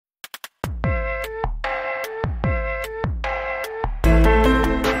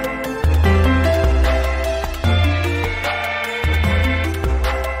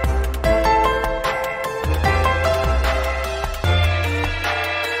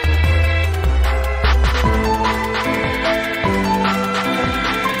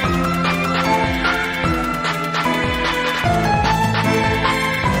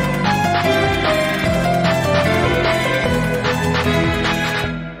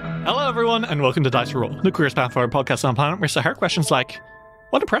everyone, and welcome to Dice Roll, the Queerest Pathfinder Podcast on planet, where I hear questions like,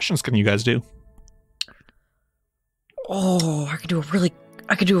 what impressions can you guys do? Oh, I could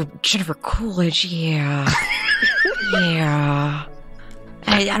do a Jennifer Coolidge, yeah. Yeah.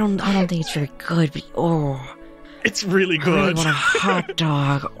 I don't think it's very good, but It's really I good. really want a hot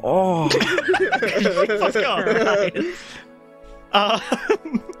dog. Oh. Let's go.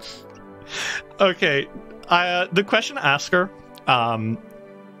 Okay, the question asker,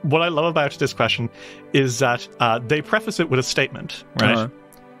 what I love about this question is that they preface it with a statement, right? Uh-huh.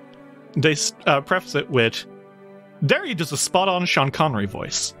 They preface it with, Derry does a spot-on Sean Connery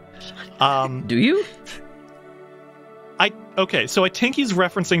voice. Do you? Okay, so I think he's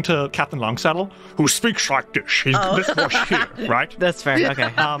referencing to Captain Longsaddle, who speaks like this. He's this voice here, right? That's fair,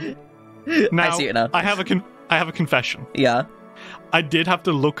 okay. Now, I see it now. I have a confession. Yeah. I did have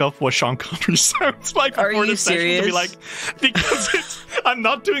to look up what Sean Connery sounds like Are before you the session to be serious? like, because I'm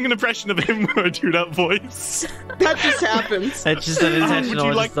not doing an impression of him when I do that voice. That just happens. That's just unintentional,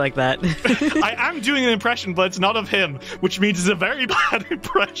 Would you just like that. I am doing an impression, but it's not of him, which means it's a very bad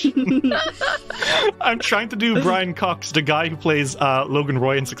impression. I'm trying to do Brian Cox, the guy who plays Logan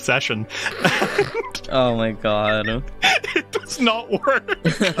Roy in Succession. Oh my god. It does not work.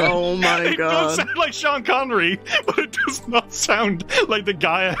 Oh my It does god. sound like Sean Connery, but it does not sound like the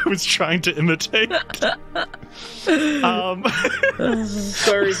guy I was trying to imitate. Sorry,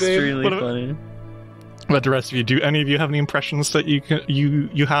 babe. Extremely What about- funny. But the rest of you, do any of you have any impressions that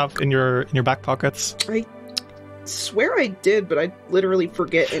you have in your back pockets? I swear I did, but I literally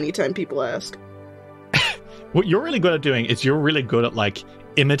forget anytime people ask. What you're really good at doing is you're really good at like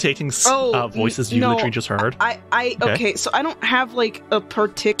imitating voices you no, literally just heard. Okay, so I don't have like a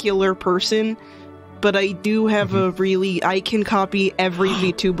particular person, but I do have I can copy every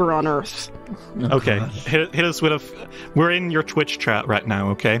VTuber on Earth. Okay, hit us with we're in your Twitch chat right now,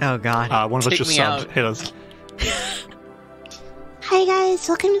 okay? Oh god. One of us Take just me subbed. out. Hit us. Hi guys,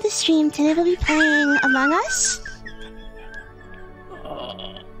 welcome to the stream. Today we'll be playing Among Us.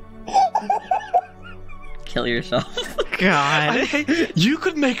 Kill yourself. God. You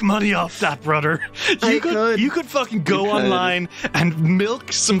could make money off that, brother. You could fucking go online and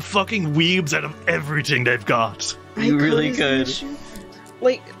milk some fucking weebs out of everything they've got. You really could.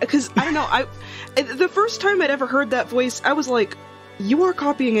 Like, because I don't know, the first time I'd ever heard that voice, I was like, "You are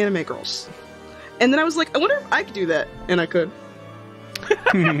copying anime girls," and then I was like, "I wonder if I could do that," and I could.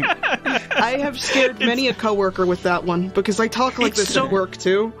 I have scared many a coworker with that one because I talk like this at work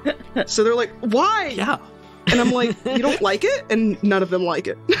too. So they're like, "Why?" Yeah. And I'm like, "You don't like it?" And none of them like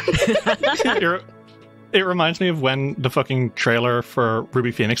it. It reminds me of when the fucking trailer for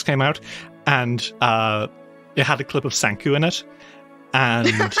Ruby Phoenix came out, and it had a clip of Sanku in it,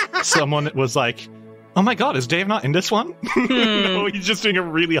 and someone was like, "Oh my god, is Dave not in this one?" No, he's just doing a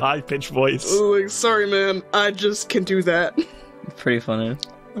really high-pitched voice. Like, sorry, man, I just can do that. Pretty funny.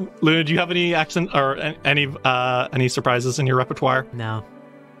 Luna, do you have any accent or any surprises in your repertoire? No.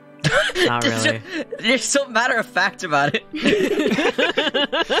 Not really. You're so matter of fact about it.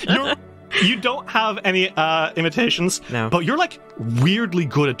 You don't have any imitations, No. but you're like weirdly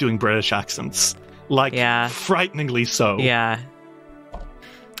good at doing British accents. Like, Yeah. frighteningly so. Yeah.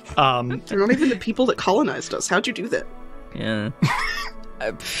 They're not even the people that colonized us. How'd you do that? Yeah.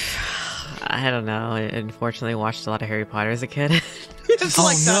 I don't know. I unfortunately watched a lot of Harry Potter as a kid. It's Oh,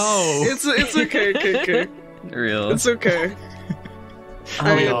 like no. that. It's okay, okay. Real. It's okay.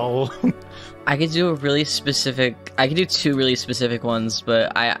 Oh, I could do I could do two really specific ones,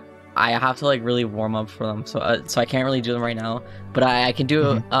 but I have to like really warm up for them, so I can't really do them right now. But I can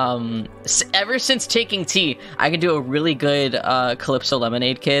do ever since taking tea, I can do a really good Calypso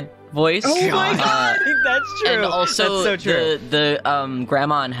Lemonade Kid voice. Oh my god! That's true. And also That's so true. the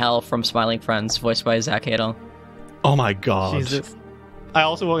Grandma in Hell from Smiling Friends, voiced by Zach Hadel. oh my god. Jesus. I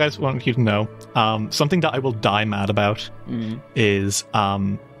also guys want you to know something that I will die mad about is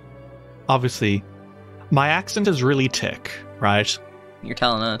obviously my accent is really thick, right? You're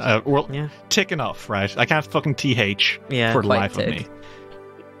telling us. Well, Yeah. thick enough, right? I can't fucking TH Yeah. for the quite life of thick.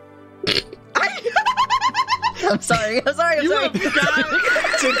 me. I'm sorry.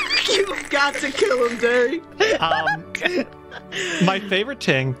 You've got to kill him, Derry. My favorite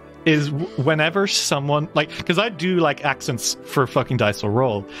thing is whenever someone because I do like accents for fucking Dice or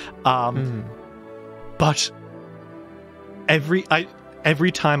Roll, but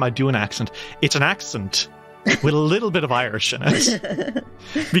every time I do an accent, it's an accent with a little bit of Irish in it,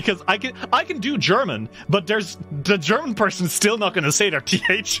 because I can do German, but the German person's still not going to say their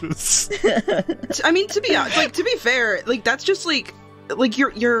ths. I mean, to be fair, that's just like you're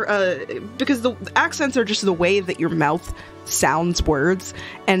because the accents are just the way that your mouth sounds words,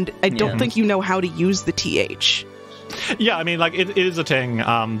 and I don't think you know how to use the TH. Yeah, I mean, like, it is a thing.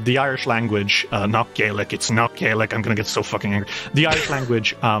 The Irish language, not Gaelic, it's not Gaelic, I'm going to get so fucking angry. The Irish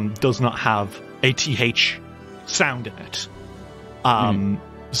language does not have a TH sound in it.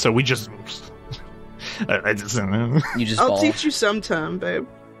 So we just... I just You just I'll ball. teach you sometime, babe.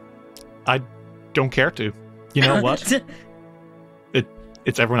 I don't care to. You know what?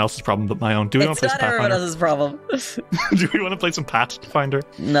 It's everyone else's problem but my own. Do we want to play It's some not everyone Pathfinder? else's problem. Do we want to play some Pathfinder?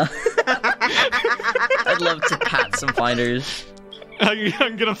 No. I'd love to pat some finders.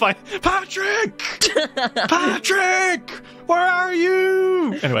 I'm gonna find Patrick. Patrick, where are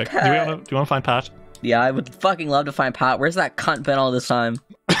you? Anyway, do you want to find Pat? Yeah, I would fucking love to find Pat. Where's that cunt been all this time?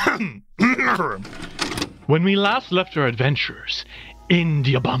 When we last left our adventurers in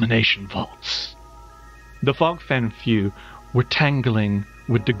the Abomination vaults, the Fogfen Few were tangling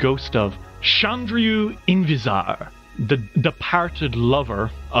with the ghost of Chandriu Invisar, the departed lover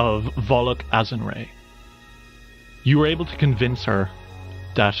of Volok Azanray. You were able to convince her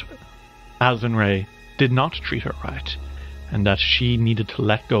that Azanray did not treat her right, and that she needed to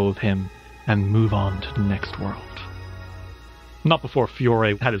let go of him and move on to the next world. Not before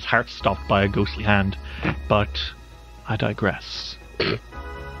Fiore had his heart stopped by a ghostly hand, but I digress.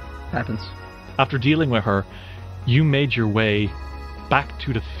 Happens. After dealing with her, you made your way back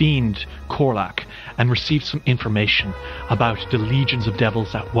to the fiend Korlak and received some information about the legions of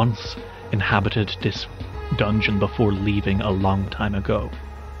devils that once inhabited this dungeon before leaving a long time ago.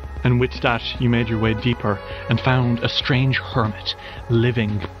 And with that, you made your way deeper and found a strange hermit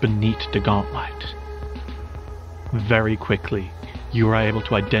living beneath the gauntlet. Very quickly, you were able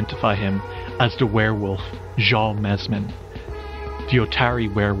to identify him as the werewolf Jean Mesmin, the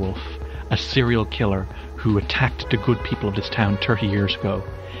Otari Werewolf, a serial killer who attacked the good people of this town 30 years ago,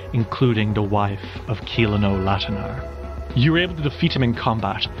 including the wife of Kilano Latinar. You were able to defeat him in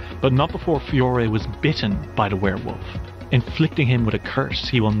combat, but not before Fiore was bitten by the werewolf, inflicting him with a curse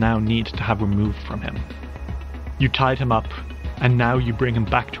he will now need to have removed from him. You tied him up, and now you bring him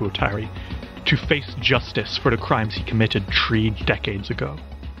back to Otari to face justice for the crimes he committed 3 decades ago.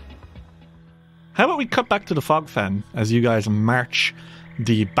 How about we cut back to the Fogfen as you guys march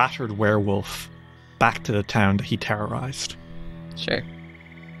the battered werewolf back to the town that he terrorized? Sure.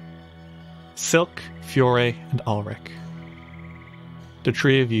 Silk, Fiore, and Ulrich. The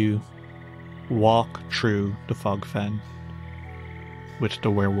 3 of you walk through the Fogfen with the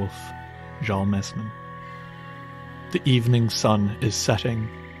werewolf, Jean Mesmin. The evening sun is setting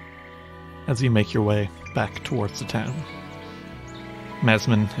as you make your way back towards the town.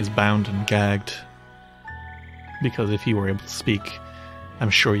 Mesmin is bound and gagged, because if he were able to speak, I'm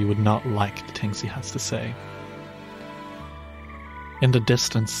sure you would not like the things he has to say. In the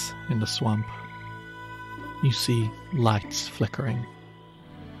distance, in the swamp, you see lights flickering.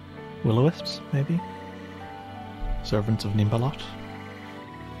 Will-o-wisps, maybe? Servants of Nimbalot?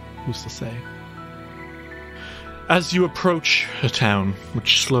 Who's to say? As you approach the town,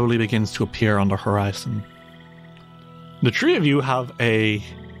 which slowly begins to appear on the horizon, the 3 of you have a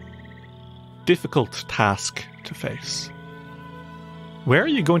difficult task to face. Where are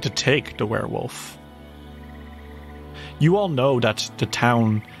you going to take the werewolf? You all know that the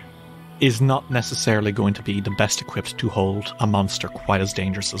town is not necessarily going to be the best equipped to hold a monster quite as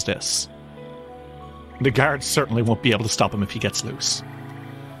dangerous as this. The guards certainly won't be able to stop him if he gets loose.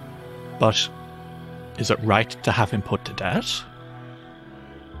 But is it right to have him put to death?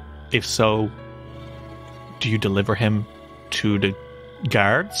 If so, do you deliver him to the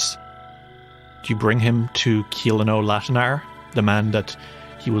guards? Do you bring him to Kilano Latinar, the man that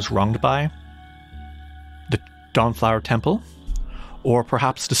he was wronged by? The Dawnflower Temple? Or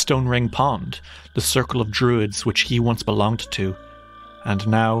perhaps the Stone Ring Pond, the circle of druids which he once belonged to, and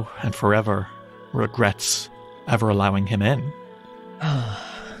now and forever regrets ever allowing him in?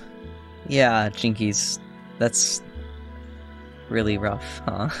 Yeah, Jinkies. That's really rough,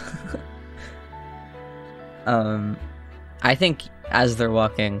 huh? I think as they're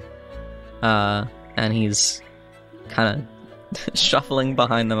walking, and he's kind of shuffling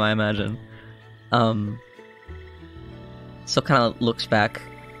behind them, I imagine. So kind of looks back,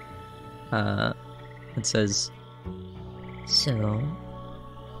 and says, So,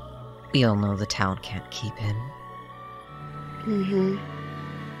 we all know the town can't keep him. Mm-hmm.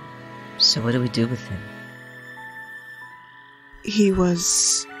 So what do we do with him? He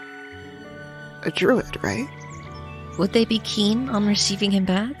was a druid, right? Would they be keen on receiving him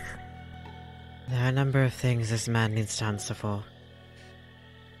back? There are a number of things this man needs to answer for.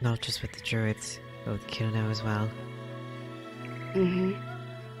 Not just with the druids, but with Kilano as well. Mm-hmm.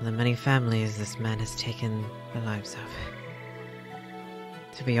 And the many families this man has taken the lives of.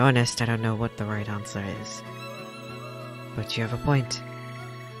 To be honest, I don't know what the right answer is. But you have a point.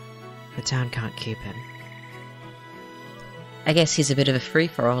 The town can't keep him. I guess he's a bit of a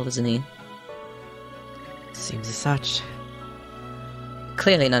free-for-all, isn't he? Seems as such.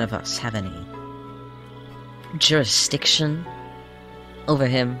 Clearly none of us have any jurisdiction over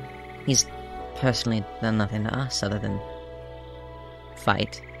him. He's personally done nothing to us other than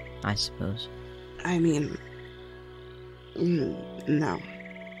fight, I suppose. I mean, no.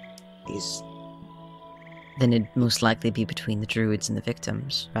 He's... Then it'd most likely be between the druids and the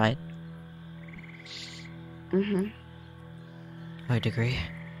victims, right? Mm-hmm. I'd agree.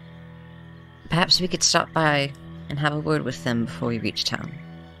 Perhaps we could stop by and have a word with them before we reach town.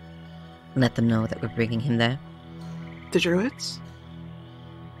 Let them know that we're bringing him there. The druids?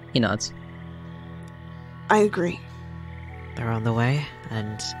 He nods. I agree. They're on the way,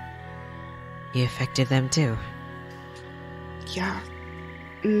 and he affected them too. Yeah.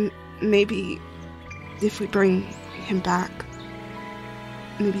 Maybe if we bring him back,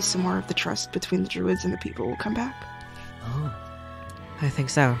 maybe some more of the trust between the druids and the people will come back. Oh, I think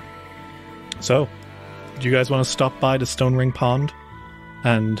so. So, do you guys want to stop by the Stone Ring Pond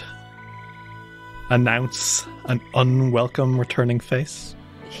and announce an unwelcome returning face?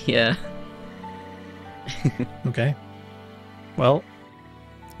 Yeah. Okay. Well,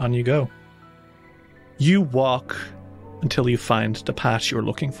 on you go. You walk until you find the path you're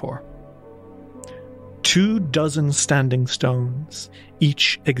looking for. 24 standing stones,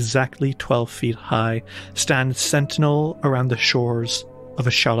 each exactly 12 feet high, stand sentinel around the shores of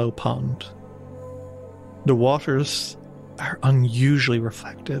a shallow pond. The waters are unusually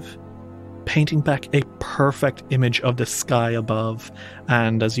reflective, painting back a perfect image of the sky above,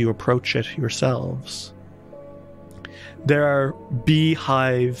 and as you approach it yourselves. There are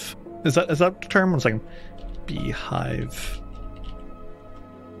beehive... Is that the term? 1 second. Beehive.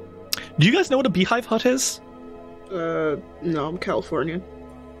 Do you guys know what a beehive hut is? No, I'm Californian.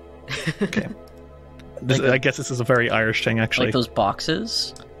 Okay. I guess this is a very Irish thing, actually. Like those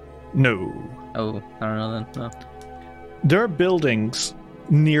boxes? No. Oh, I don't know then. No. There are buildings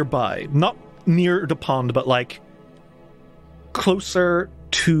nearby, not near the pond, but like closer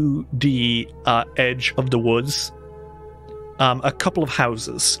to the edge of the woods. A couple of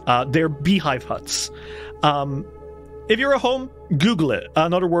houses. They're beehive huts. If you're at home, Google it.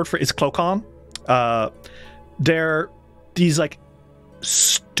 Another word for it is cloakon. They're these like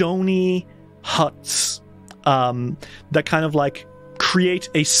stony huts that kind of like create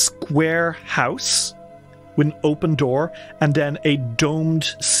a square house with an open door and then a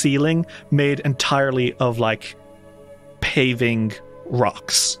domed ceiling made entirely of like paving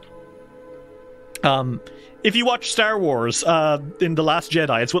rocks. If you watch Star Wars in The Last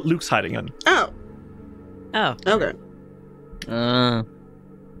Jedi, it's what Luke's hiding in. Oh, Oh, okay.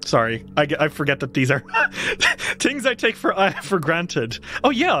 Sorry, I forget that these are things I take for granted. Oh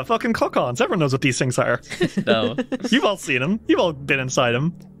yeah, fucking cloakons. Everyone knows what these things are. No. You've all seen them. You've all been inside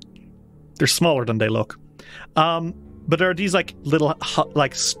them. They're smaller than they look. But there are these like little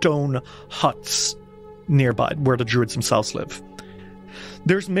like stone huts nearby where the druids themselves live.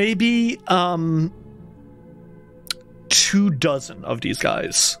 There's maybe 24 of these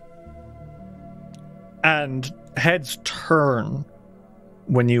guys. And heads turn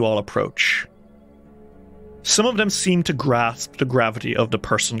when you all approach. Some of them seem to grasp the gravity of the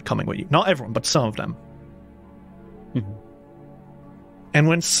person coming with you. Not everyone, but some of them. Mm-hmm. And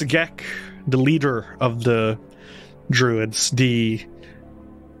when Sigek, the leader of the druids, the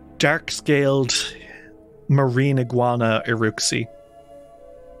dark-scaled marine iguana Iruxi,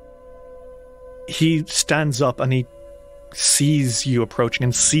 he stands up and he sees you approaching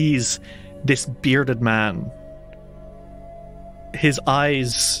and sees this bearded man. His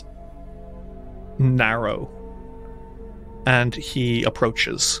eyes narrow and he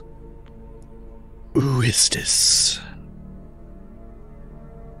approaches. Who is this?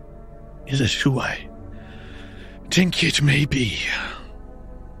 Is it who I think it may be?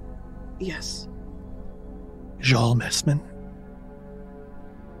 Yes. Jarl Messman?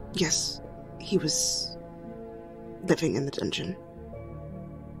 Yes. He was living in the dungeon.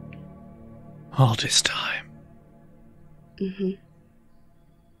 All this time. Mm-hmm.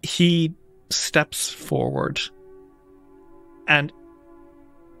 He steps forward and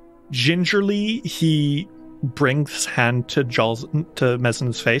gingerly he brings his hand to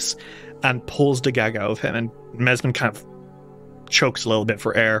Mesman's face and pulls the gag out of him, and Mesman kind of chokes a little bit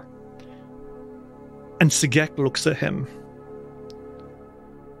for air. And Sigek looks at him.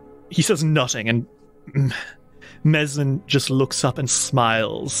 He says nothing, and Mesman just looks up and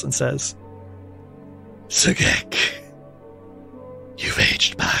smiles and says, Sigek, you've aged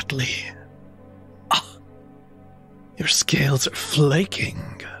aged badly. Your scales are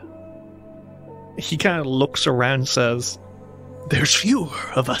flaking. He kind of looks around and says, there's fewer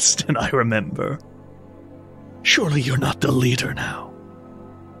of us than I remember. Surely you're not the leader now.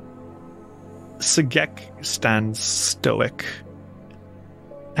 Sagek stands stoic,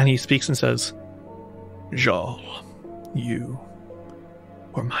 and he speaks and says, Jal, you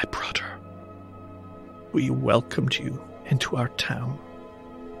were my brother. We welcomed you into our town.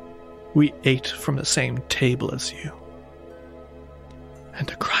 We ate from the same table as you. And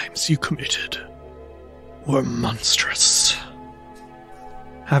the crimes you committed were monstrous.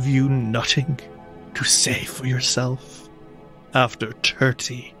 Have you nothing to say for yourself after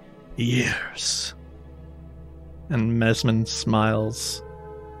 30 years? And Mesman smiles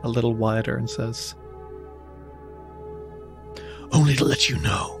a little wider and says, only to let you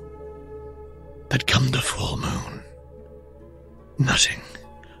know that come the full moon, nothing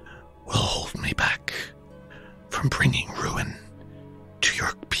will hold me back from bringing ruin to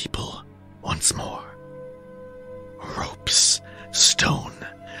your people once more. Ropes, stone,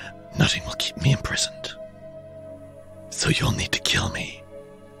 nothing will keep me imprisoned. So you'll need to kill me,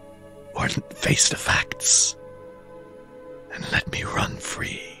 or face the facts, and let me run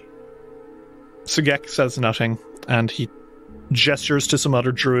free. Sagek says nothing, and he gestures to some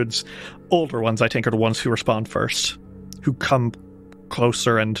other druids. Older ones, I think, are the ones who respond first, who come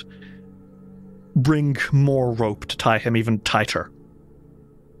closer and bring more rope to tie him even tighter.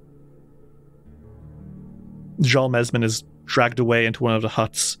 Jean Mesman is dragged away into one of the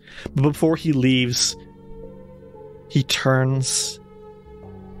huts, but before he leaves, he turns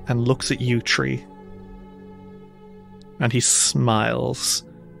and looks at you, Tree, and he smiles,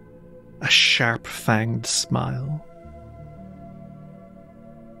 a sharp-fanged smile.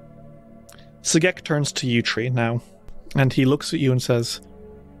 Sagek turns to you, Tree, now, and he looks at you and says,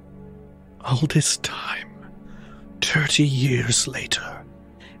 all this time, 30 years later,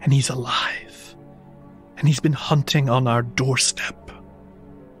 and he's alive. And he's been hunting on our doorstep.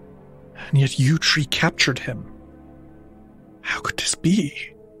 And yet you three captured him. How could this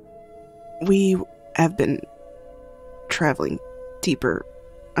be? We have been traveling deeper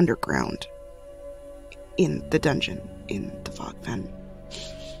underground in the dungeon in the Fogfen.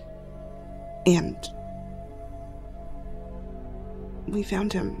 And we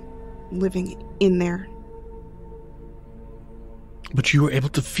found him living in there. But you were able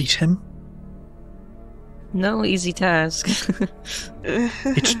to defeat him? No easy task.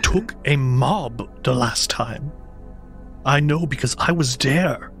 It took a mob the last time. I know because I was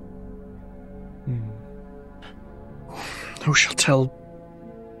there. Who shall tell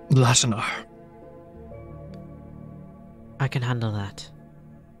Latinar? I can handle that.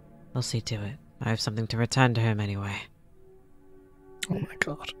 I'll see to it. I have something to return to him anyway. Oh my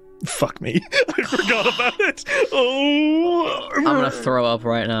god. Fuck me. I forgot about it. Oh. I'm gonna throw up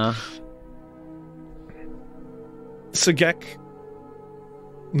right now. Sagek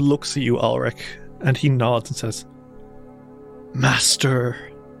looks at you, Ulrich, and he nods and says, Master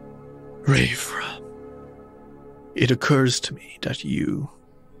Ravra, it occurs to me that you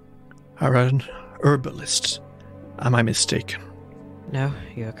are an herbalist. Am I mistaken? No,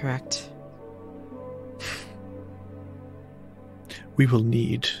 you are correct. We will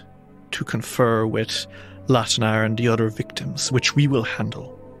need to confer with Latinar and the other victims, which we will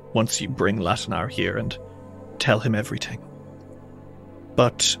handle once you bring Latinar here and tell him everything.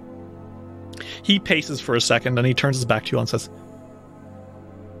 But he paces for a second and he turns his back to you and says,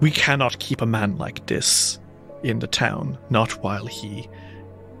 we cannot keep a man like this in the town, not while he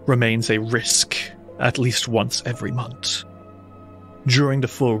remains a risk at least once every month. During the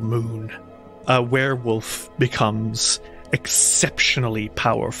full moon, a werewolf becomes exceptionally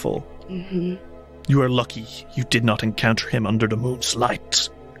powerful. Mm-hmm. You are lucky you did not encounter him under the moon's light.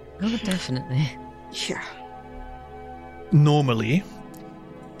 Oh, definitely. Yeah. Normally,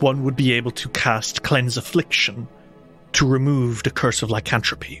 one would be able to cast Cleanse Affliction to remove the curse of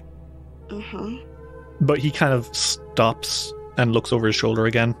lycanthropy. Uh-huh. But he kind of stops and looks over his shoulder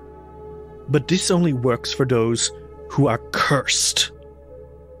again. But this only works for those who are cursed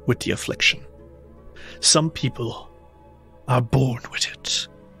with the affliction. Some people are born with it.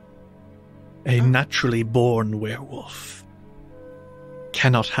 A naturally born werewolf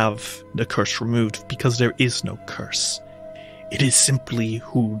cannot have the curse removed because there is no curse. It is simply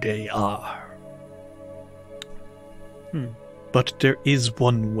who they are. But there is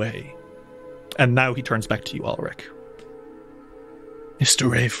one way. And now he turns back to you, Ulrich. Mr.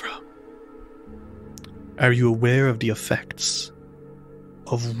 Ravra, are you aware of the effects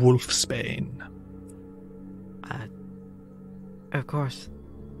of Wolfsbane? Of course.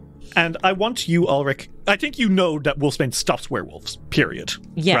 And I want you, Ulrich. I think you know that wolfsbane stops werewolves. Period.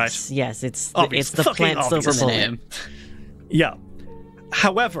 Yes, right? yes, it's Obvious. the Fucking plant silver obvious. bullet. Yeah.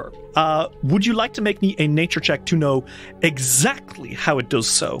 However, would you like to make me a nature check to know exactly how it does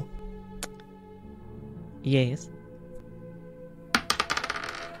so? Yes.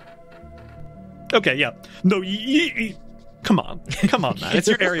 Okay, yeah. No, come on, man. It's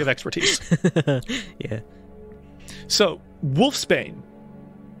your area of expertise. Yeah. So, wolfsbane.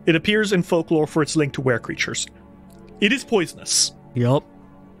 It appears in folklore for its link to were creatures. It is poisonous. Yup.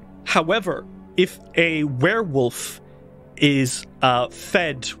 However, if a werewolf is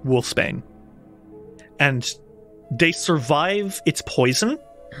fed wolfsbane and they survive its poison,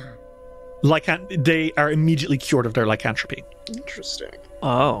 they are immediately cured of their lycanthropy, Interesting.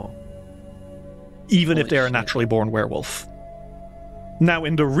 Oh. even if Holy they're a shit. naturally born werewolf. Now,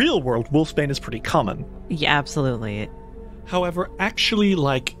 in the real world, wolfsbane is pretty common. Yeah, absolutely. However, actually,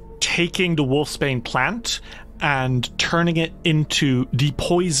 taking the wolfsbane plant and turning it into the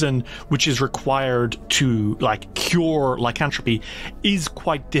poison which is required to cure lycanthropy is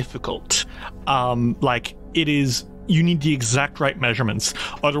quite difficult. It is, you need the exact right measurements,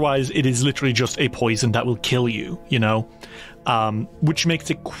 otherwise it is literally just a poison that will kill you, which makes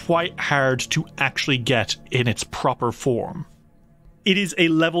it quite hard to actually get in its proper form. It is a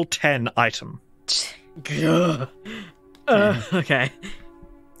level 10 item. Okay.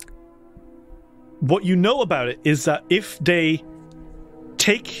 What you know about it is that if they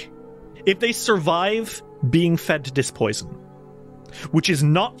survive being fed this poison, which is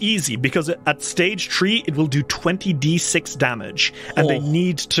not easy because at stage 3 it will do 20d6 damage, and they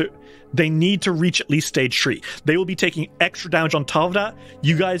need to reach at least stage 3. They will be taking extra damage on top of that.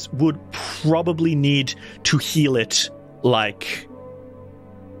 You guys would probably need to heal it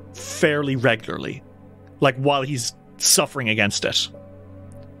fairly regularly, while he's suffering against it.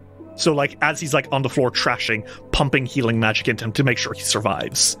 So, as he's, on the floor trashing, pumping healing magic into him to make sure he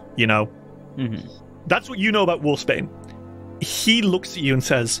survives, Mm-hmm. That's what you know about wolfsbane. He looks at you and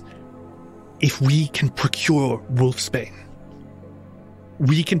says, if we can procure wolfsbane,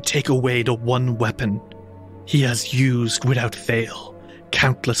 we can take away the one weapon he has used without fail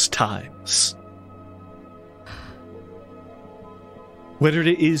countless times. Whether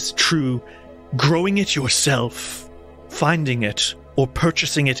it is true growing it yourself, finding it, or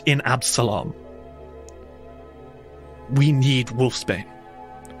purchasing it in Absalom, we need wolfsbane.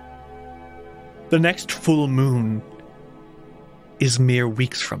 The next full moon is mere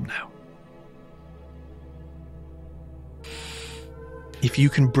weeks from now. If you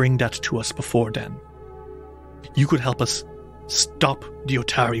can bring that to us before then, you could help us stop the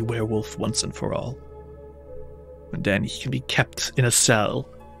Otari Werewolf once and for all. And then he can be kept in a cell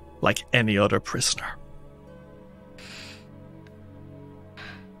like any other prisoner.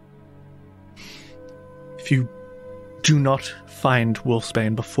 If you do not find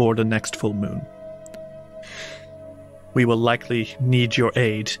wolfsbane before the next full moon, we will likely need your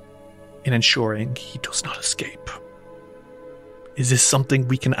aid in ensuring he does not escape. Is this something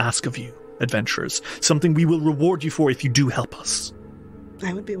we can ask of you, adventurers? Something we will reward you for if you do help us?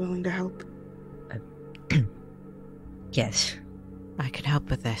 I would be willing to help. Yes. I can help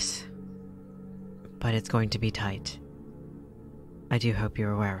with this, but it's going to be tight. I do hope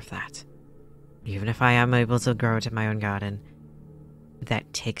you're aware of that. Even if I am able to grow it in my own garden,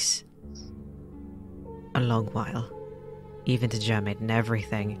 that takes a long while, even to germinate and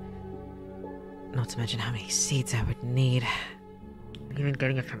everything. Not to mention how many seeds I would need. Even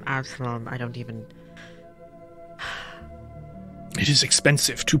getting it from Absalom, I don't even... It is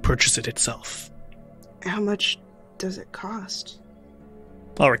expensive to purchase it itself. How much does it cost?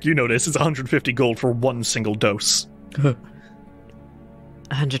 Alric, you know this. It's 150 gold for one single dose.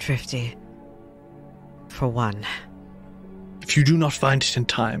 150 for one. If you do not find it in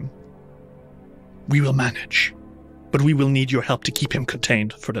time, we will manage. But we will need your help to keep him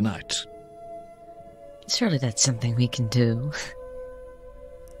contained for the night. Surely that's something we can do.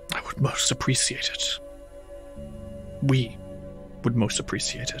 I would most appreciate it. We would most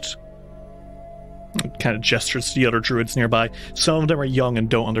appreciate it. It kind of gestures to the other druids nearby. Some of them are young and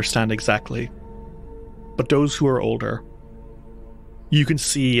don't understand exactly. But those who are older, you can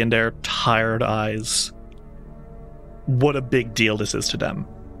see in their tired eyes what a big deal this is to them.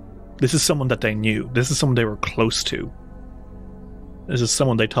 This is someone that they knew. This is someone they were close to. This is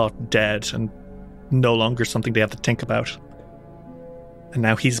someone they thought dead and no longer something they have to think about. And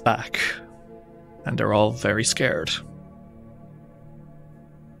now he's back. And they're all very scared.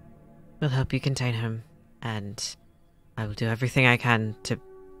 We'll help you contain him, and I will do everything I can to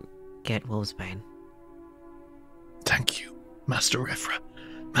get Wolfsbane. Thank you, Master Refra.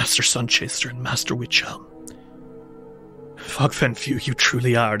 Master Sunchaser and Master Witchelm. Fogfen Few, you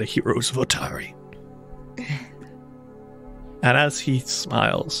truly are the heroes of Otari. And as he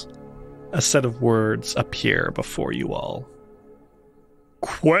smiles, a set of words appear before you all.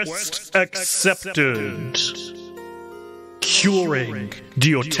 Quest accepted. Curing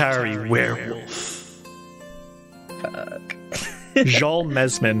the Otari Werewolf. Fuck. Jal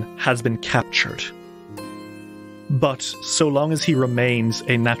Mesmin has been captured. But so long as he remains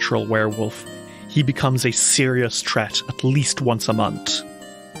a natural werewolf, he becomes a serious threat at least once a month.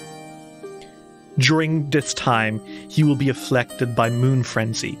 During this time, he will be afflicted by Moon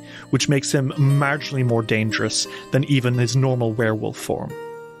Frenzy, which makes him marginally more dangerous than even his normal werewolf form.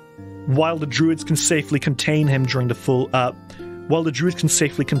 While the druids can safely contain him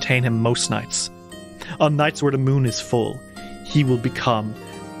most nights, on nights where the moon is full, he will become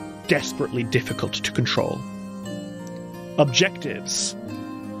desperately difficult to control. Objectives: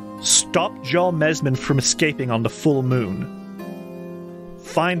 stop Jal Mesmin from escaping on the full moon.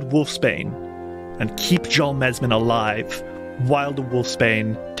 Find Wolfsbane and keep Jal Mesmin alive while the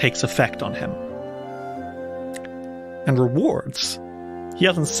Wolfsbane takes effect on him. And rewards? He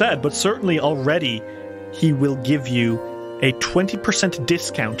hasn't said, but certainly already he will give you a 20%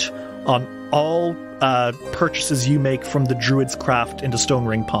 discount on all purchases you make from the Druid's Craft in the Stone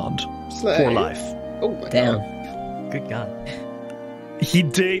Ring Pond for life. Oh my Damn. god. Good God.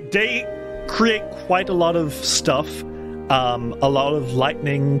 They create quite a lot of stuff, a lot of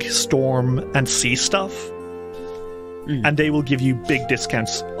lightning, storm, and sea stuff, and they will give you big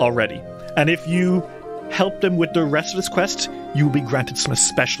discounts already. And if you help them with the rest of this quest, you will be granted some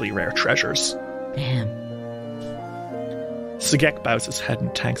especially rare treasures. Damn. Sagek bows his head in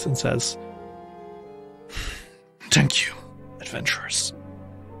thanks and says, "Thank you, adventurers.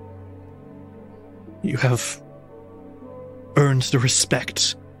 You have earned the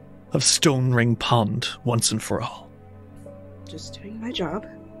respect of Stone Ring Pond once and for all." Just doing my job.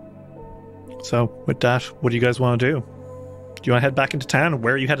 So, with that, what do you guys want to do? Do you want to head back into town?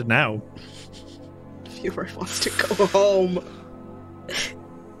 Where are you headed now? Viewer wants to go home.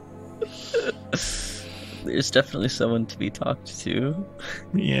 There's definitely someone to be talked to.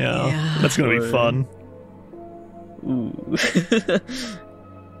 Yeah. That's going to be fun. Ooh.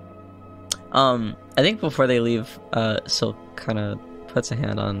 I think before they leave, Silk kind of puts a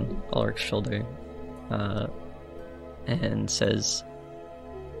hand on Ulrich's shoulder, and says,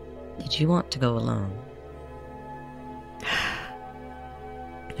 Did you want to go alone?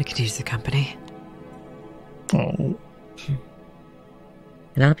 I could use the company. Oh.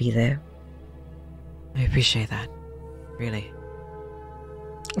 And I'll be there. I appreciate that. Really.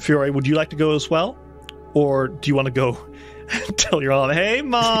 Fiore, would you like to go as well? Or do you want to go tell your mom, "Hey,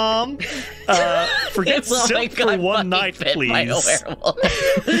 Mom, forget Oh my Silk for God, one fucking night, bit by a please." werewolf.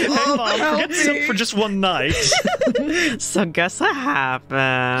 Hey, Mom, help forget Silk me. for just one night. So guess what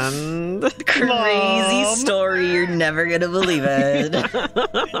happened? Crazy Mom. story, you're never gonna believe it.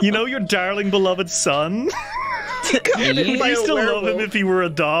 You know your darling, beloved son? You- I still love him werewolf. if he were a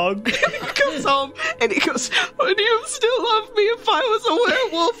dog. He comes home and he goes, "Would you still love me if I was a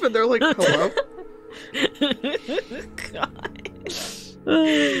werewolf?" And they're like, "Hello."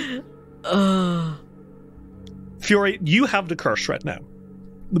 Fiore, you have the curse right now,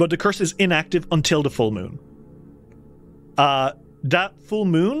 but the curse is inactive until the full moon. That full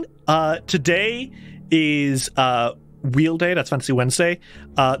moon, today is Wheel Day, that's Fantasy Wednesday.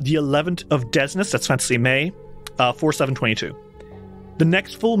 The 11th of Desnus, that's Fantasy May, 4/7/22. The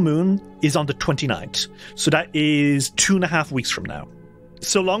next full moon is on the 29th, so that is 2.5 weeks from now.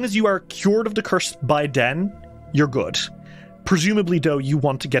 So long as you are cured of the curse by then, you're good. Presumably, though, you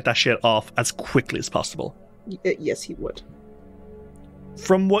want to get that shit off as quickly as possible. Yes, he would.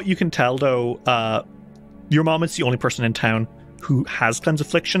 From what you can tell, though, your mom is the only person in town who has Cleanse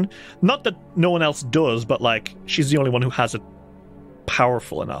Affliction. Not that no one else does, but, like, she's the only one who has it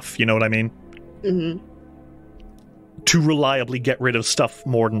powerful enough, you know what I mean? Mm-hmm. To reliably get rid of stuff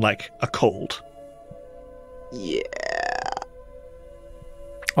more than, like, a cold. Yeah.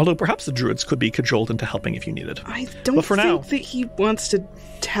 Although perhaps the druids could be cajoled into helping if you needed. I don't But for think now- that he wants to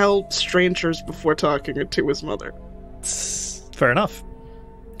tell strangers before talking to his mother. Fair enough.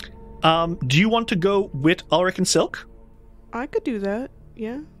 Do you want to go with Ulrich and Silk? I could do that,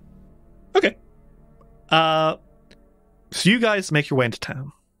 yeah. Okay. So you guys make your way into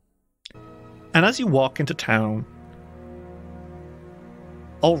town. And as you walk into town,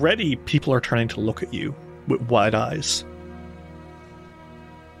 already people are turning to look at you with wide eyes.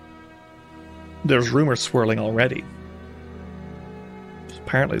 There's rumors swirling already.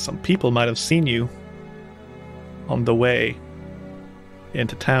 Apparently some people might have seen you on the way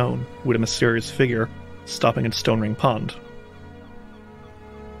into town with a mysterious figure stopping at Stone Ring Pond.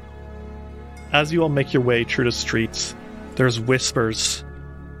 As you all make your way through the streets, there's whispers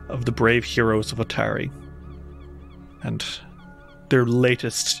of the brave heroes of Otari and their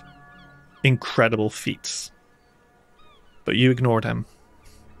latest incredible feats. But you ignore them.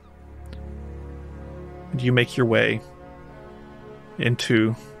 And you make your way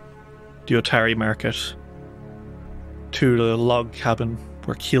into the Otari market to the log cabin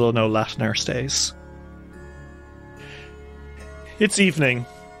where Kilo no Latner stays. It's evening.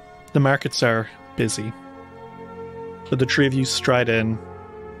 The markets are busy. So the three of you stride in,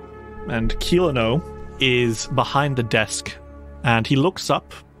 and Kilano is behind the desk, and he looks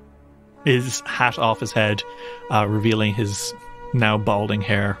up, his hat off his head, revealing his now balding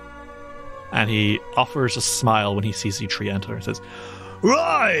hair, and he offers a smile when he sees you three enter and says,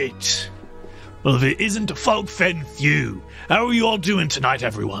 "Right! Well, if it isn't a Fogfen Few, how are you all doing tonight,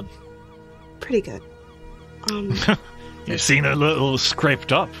 everyone?" Pretty good. You seem a little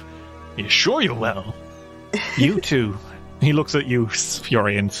scraped up. You sure you're well? You too. He looks at you,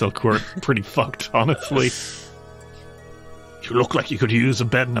 Fury and Silkworth, pretty fucked, honestly. You look like you could use a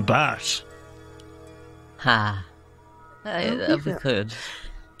bed and a bath. Ha. We could.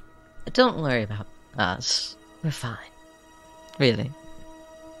 Don't worry about us. We're fine. Really.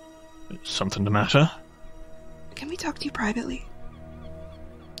 Something the matter? Can we talk to you privately?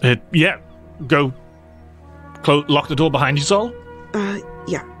 Yeah. Go. Lock the door behind you, Sol?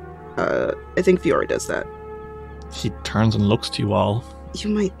 Yeah. I think Fiore does that. He turns and looks to you all. You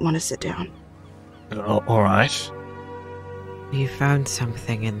might want to sit down. Alright. You found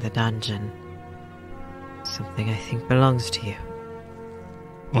something in the dungeon. Something I think belongs to you.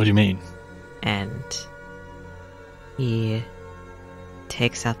 What do you mean? And he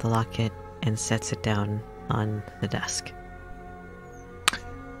takes out the locket and sets it down on the desk.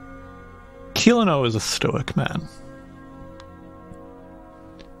 Kilano is a stoic man.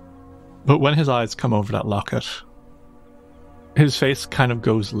 But when his eyes come over that locket, his face kind of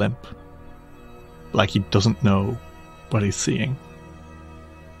goes limp. Like he doesn't know what he's seeing.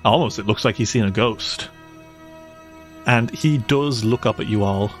 Almost it looks like he's seeing a ghost. And he does look up at you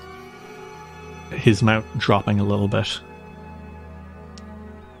all, his mouth dropping a little bit.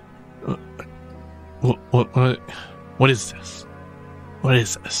 What is this? What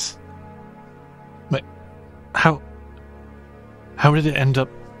is this? How did it end up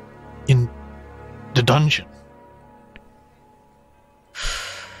in the dungeon?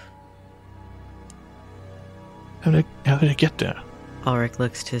 How did it get there? Ulrich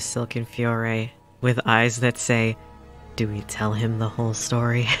looks to Silken Fiore with eyes that say, "Do we tell him the whole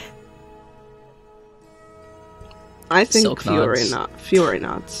story?" I think Silk nods. Fiore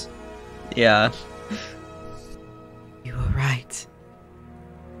nods. Yeah. You were right.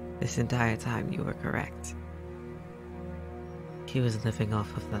 This entire time you were correct. He was living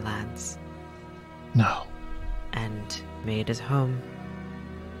off of the lands. No. And made his home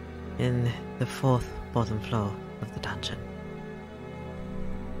in the fourth bottom floor of the dungeon.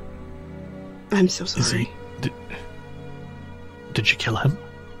 I'm so Is sorry. he... Did you kill him?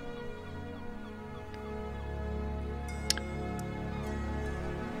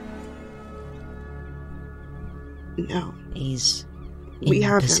 No. He's We in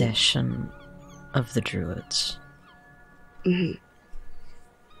have him. possession of the druids. Hmm.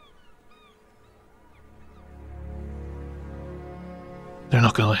 They're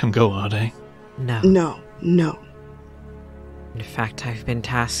not going to let him go, are they? No. No. In fact, I've been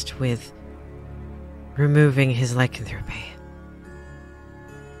tasked with removing his lycanthropy.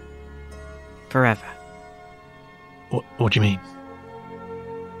 Forever. What do you mean?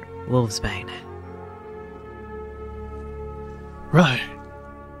 Wolfsbane. Right.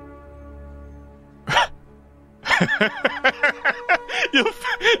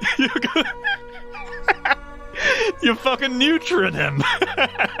 You fucking neutering him.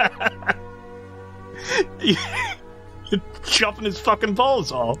 You're chopping his fucking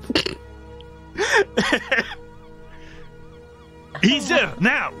balls off. He's there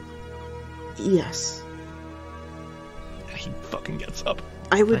now. Yes. And he fucking gets up.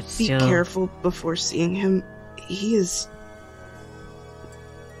 I would But be still- careful before seeing him. He is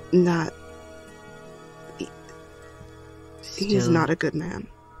not. He is Still not a good man.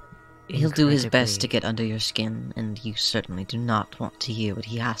 He'll do his best to incredibly- get under your skin, and you certainly do not want to hear what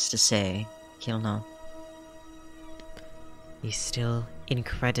he has to say. He'll know. He's still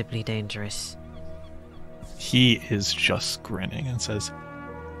incredibly dangerous. He is just grinning and says,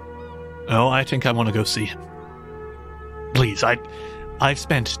 "Oh, I think I want to go see him. Please, I've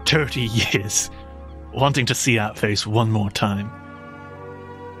spent 30 years wanting to see that face one more time.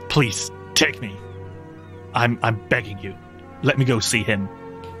 Please, take me. I'm begging you. Let me go see him.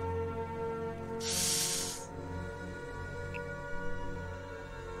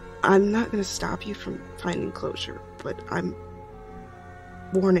 I'm not going to stop you from finding closure, but I'm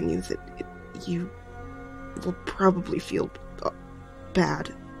warning you that you will probably feel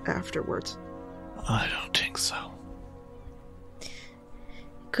bad afterwards. I don't think so.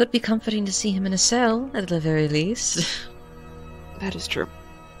 Could be comforting to see him in a cell, at the very least. That is true.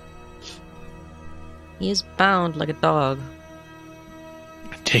 He is bound like a dog.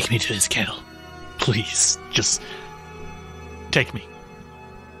 Take me to his kennel. Please, just take me.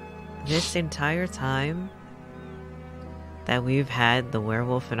 This entire time that we've had the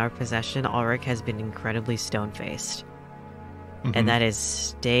werewolf in our possession, Ulrich has been incredibly stone-faced. Mhm. And that has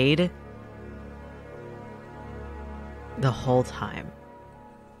stayed the whole time.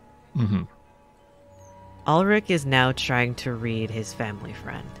 Mm-hmm. Ulrich is now trying to read his family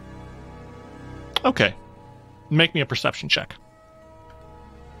friend. Okay. Make me a perception check.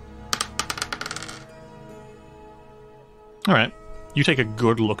 Alright. You take a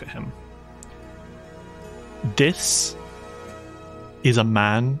good look at him. This is a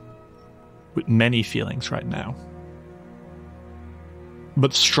man with many feelings right now.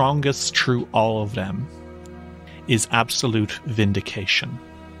 But strongest through all of them is absolute vindication.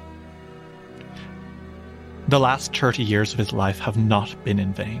 The last 30 years of his life have not been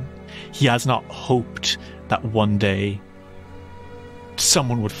in vain. He has not hoped that one day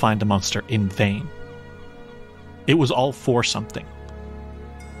someone would find the monster in vain. It was all for something.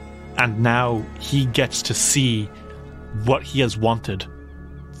 And now he gets to see what he has wanted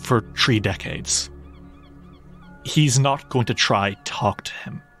for 3 decades. He's not going to try talk to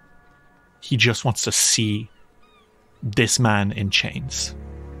him. He just wants to see this man in chains.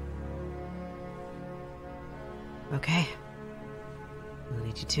 Okay. We'll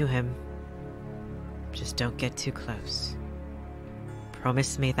lead you to him. Just don't get too close.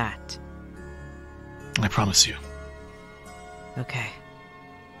 Promise me that. I promise you. Okay.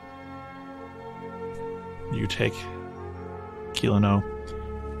 You take Kilano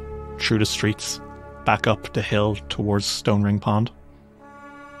through the streets, back up the hill towards Stone Ring Pond.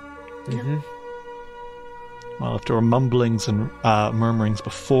 Mm-hmm. Well, if there were mumblings and murmurings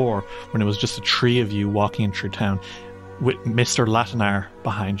before, when it was just the 3 of you walking through town, with Mr. Latinar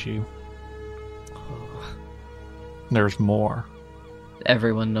behind you, there's more.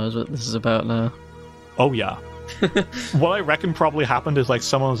 Everyone knows what this is about now. Oh, yeah. What I reckon probably happened is like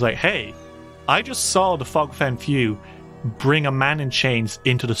someone was like, hey, I just saw the Fogfen Few bring a man in chains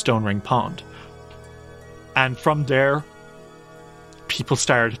into the Stone Ring Pond. And from there, people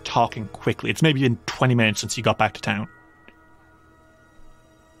started talking quickly. It's maybe been 20 minutes since you got back to town.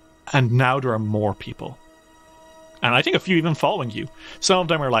 And now there are more people. And I think a few even following you. Some of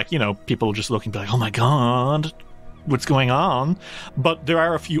them are like, people just looking like, oh my god, what's going on? But there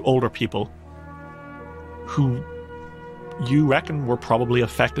are a few older people who you reckon were probably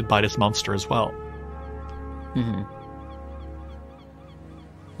affected by this monster as well. Mm-hmm.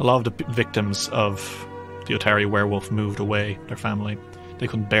 A lot of the victims of the Otari Werewolf moved away, their family. They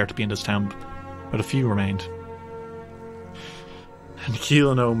couldn't bear to be in this town, but a few remained. And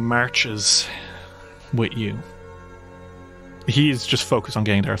Kilano marches with you. He's just focused on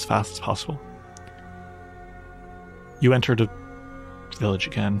getting there as fast as possible. You enter the village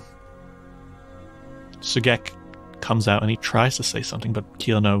again. Sugek comes out and he tries to say something, but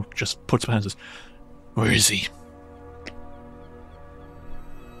Kilano just puts behind and says, "Where is he?"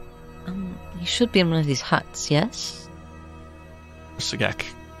 He should be in one of these huts, yes? Sugek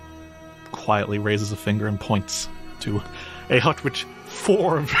quietly raises a finger and points to a hut with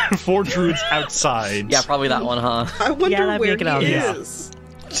four druids outside. Yeah, probably that one, huh? I wonder that'd where make it he obvious.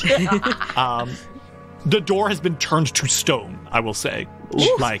 is. The door has been turned to stone, I will say.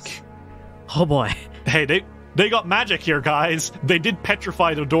 Oof. Like, Oh boy. hey, they got magic here, guys. They did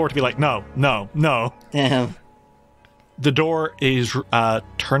petrify the door to be like, no. Damn. The door is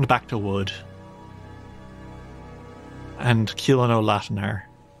turned back to wood. And Kilano Latinar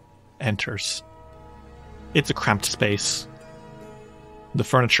enters. It's a cramped space. The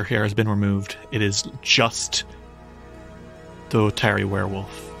furniture here has been removed. It is just the Otari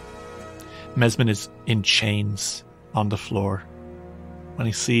Werewolf. Mesmin is in chains on the floor. When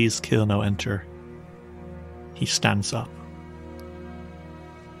he sees Kilano enter, he stands up.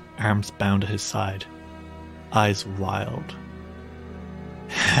 Arms bound at his side. Eyes wild.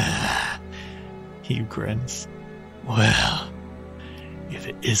 He grins. Well, if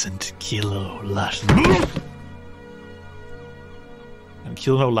it isn't Kilano Latinar. And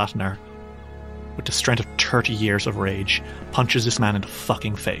Kilano Latinar, with the strength of 30 years of rage, punches this man in the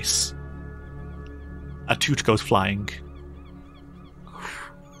fucking face. A tooth goes flying.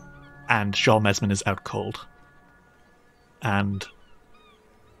 And Jarl Mesmin is out cold. And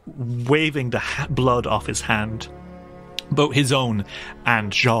waving the blood off his hand, both his own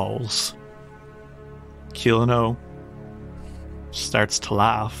and Jarl's, Kilno starts to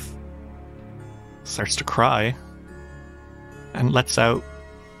laugh, starts to cry, and lets out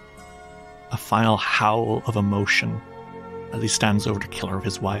a final howl of emotion as he stands over the killer of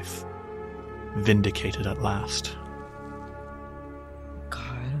his wife, vindicated at last.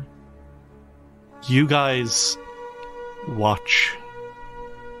 God. You guys watch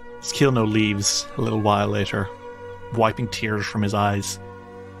as Kilno leaves a little while later, wiping tears from his eyes.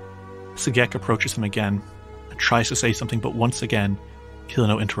 Sigek approaches him again and tries to say something, but once again,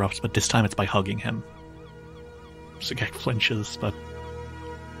 Kilno interrupts, but this time it's by hugging him. Sigek flinches, but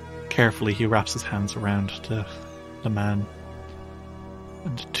carefully he wraps his hands around the man.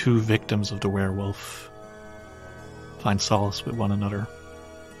 And the two victims of the werewolf find solace with one another.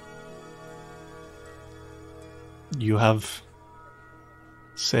 You have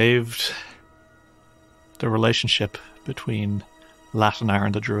saved the relationship between Latinar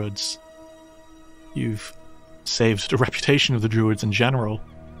and the Druids. You've saved the reputation of the Druids in general.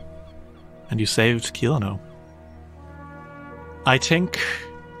 And you saved Kilno. I think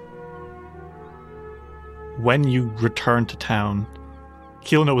when you return to town,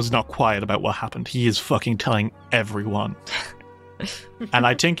 Kilno is not quiet about what happened. He is fucking telling everyone. And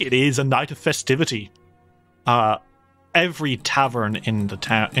I think it is a night of festivity. Every tavern in the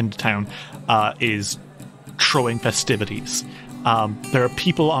town is throwing festivities. There are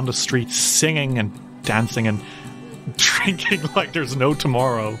people on the streets singing and dancing and drinking like there's no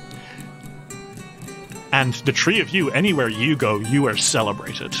tomorrow. And the three of you, anywhere you go, you are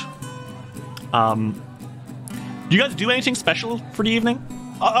celebrated. Do you guys do anything special for the evening?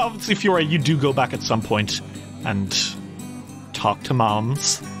 Obviously, Fiora, you do go back at some point and talk to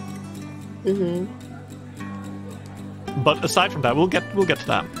moms. Mm-hmm. But aside from that, we'll get to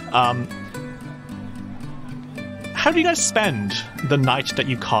that. How do you guys spend the night that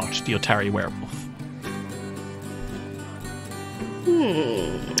you caught the Otari Werewolf?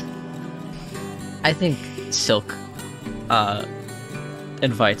 I think Silk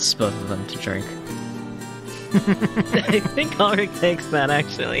invites both of them to drink. I think Ulrich takes that,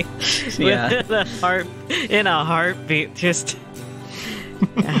 actually. Yeah. In a heartbeat, just...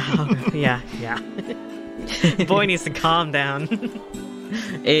 yeah. Boy needs to calm down.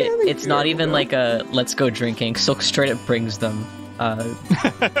 It's not even like a let's go drinking. Silk straight up brings them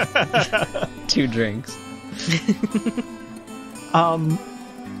 2 drinks.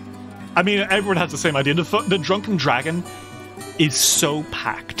 I mean, everyone has the same idea. The Drunken Dragon is so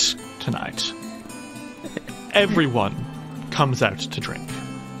packed tonight. Everyone comes out to drink.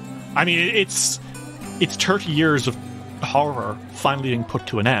 I mean, it's 30 years of horror finally being put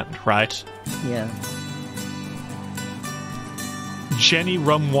to an end, right? Yeah. Jenny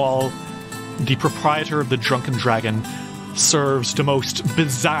Rumwall, the proprietor of the Drunken Dragon, serves the most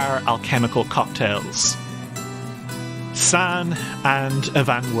bizarre alchemical cocktails. San and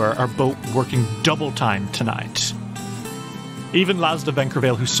Evanwer are both working double time tonight. Even Lasda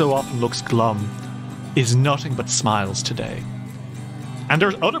Venkervale, who so often looks glum, is nothing but smiles today. And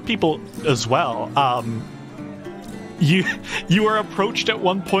there's other people as well. You were approached at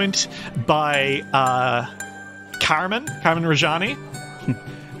one point by Carmen Rajani,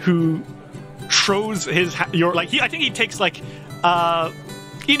 who throws his I think he takes like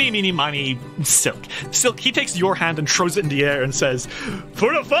eeny, meeny, miny, Silk. He takes your hand and throws it in the air and says,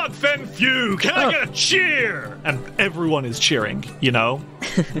 "For the Fogfen Few, can I get a cheer?" And everyone is cheering, you know?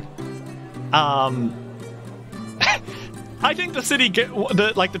 I think the city,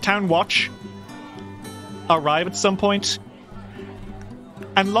 the town watch arrive at some point,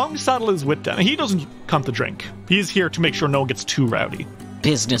 and Longsaddle is with them. He doesn't come to drink. He's here to make sure no one gets too rowdy.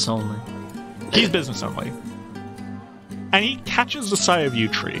 Business only. He's business only. And he catches the side of you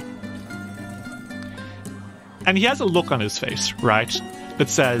tree. And he has a look on his face, right, that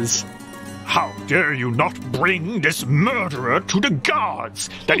says, "How dare you not bring this murderer to the guards?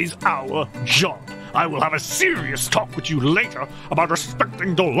 That is our job. I will have a serious talk with you later about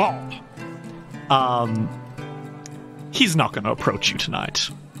respecting the law." He's not going to approach you tonight.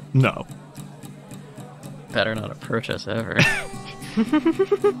 No. Better not approach us ever.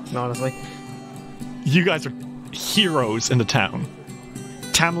 Honestly. You guys are heroes in the town.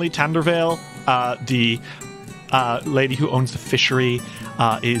 Tamley Tandervale, the lady who owns the fishery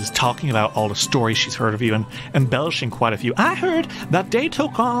is talking about all the stories she's heard of you and embellishing quite a few. I heard that they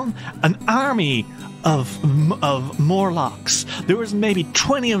took on an army of Morlocks. There was maybe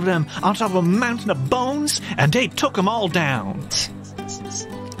 20 of them on top of a mountain of bones, and they took them all down.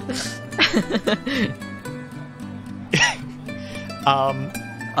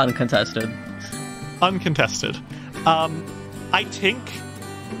 Uncontested. I think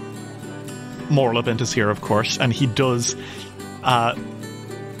Morlabent is here, of course, and he does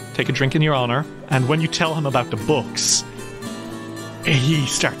take a drink in your honor, and when you tell him about the books, he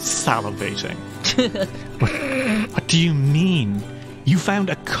starts salivating. What do you mean? You found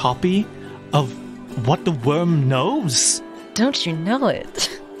a copy of What the Worm Knows? Don't you know it?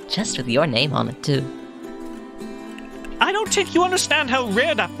 Just with your name on it, too. I don't think you understand how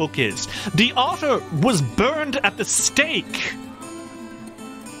rare that book is. The author was burned at the stake.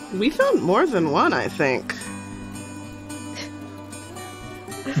 We found more than one, I think.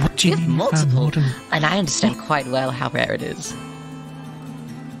 What do you mean? Multiple, and I understand quite well how rare it is.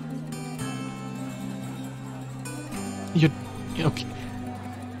 You're okay.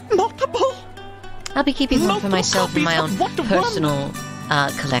 Multiple? I'll be keeping one for Multiple myself in my own copies of What the personal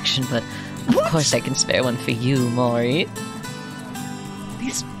collection, but of course I can spare one for you, Maury.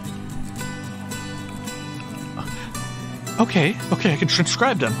 These... Okay, I can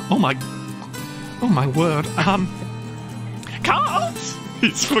transcribe them. Oh my word. Can't!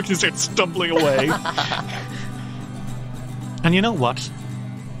 He's fucking starts stumbling away. And you know what?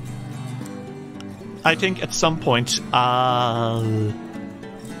 I think at some point,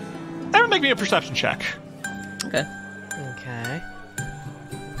 everyone make me a perception check. Okay. Okay.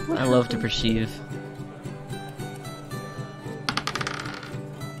 I love to perceive.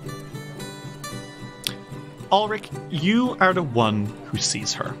 Ulrich, you are the one who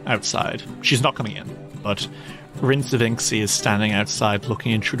sees her outside. She's not coming in, but Rincevinxi is standing outside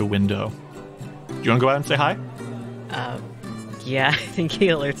looking in through the window. Do you want to go out and say hi? Yeah, I think he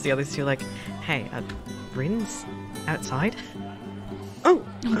alerts the others to, like, hey, Rin's outside? Oh,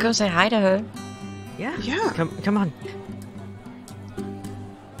 Go say hi to her. Yeah. Yeah. Come on.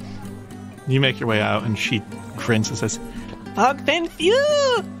 You make your way out, and she grins and says, Fogfen Few!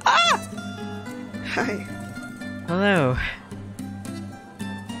 Ah! Hi. Hello.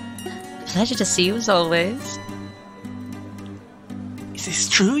 Pleasure to see you as always. Is this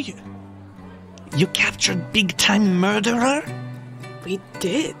true? You captured big-time murderer? We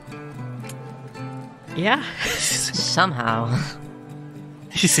did. Yeah. Somehow.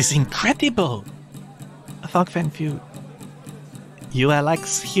 This is incredible. Fogfen Few, you are like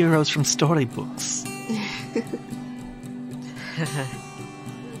heroes from storybooks.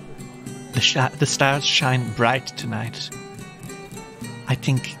 The stars shine bright tonight. I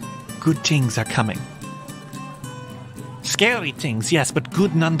think good things are coming. Scary things, yes, but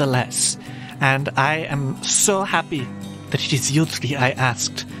good nonetheless. And I am so happy that it is you three I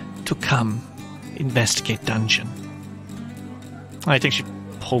asked to come investigate dungeon. I think she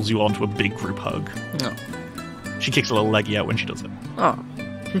pulls you onto a big group hug. No. She kicks a little leggy out when she does it. Oh.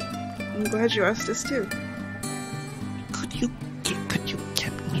 I'm glad you asked us too. Could you get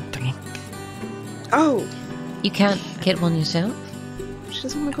me a drink? Oh, You can't get one yourself? she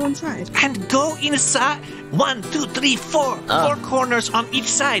doesn't want to go inside. And go inside. 1, 2, 3, 4. Oh. 4 corners on each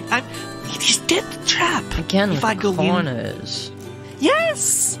side. It is death trap. Again, if with I go Corners.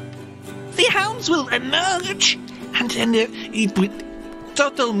 Yes. The hounds will emerge, and then it will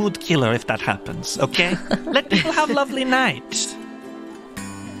total mood killer if that happens. Okay. Let people have a lovely night.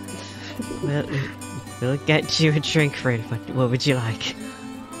 We'll get you a drink, Rin. What would you like?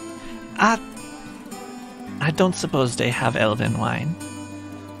 I don't suppose they have elven wine.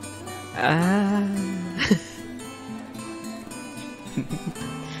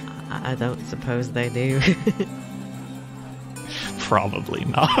 I don't suppose they do. Probably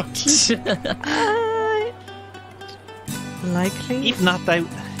not. Likely? If not,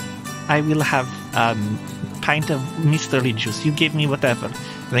 I will have pint of mystery juice. You give me whatever.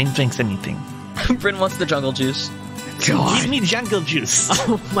 Rain drinks anything. Bryn wants the jungle juice. Give me jungle juice.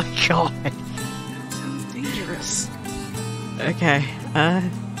 Oh my god. Sounds dangerous. Okay,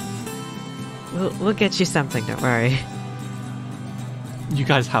 we'll get you something, don't worry. You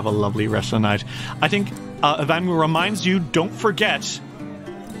guys have a lovely rest of the night. I think Evanmu reminds you, don't forget,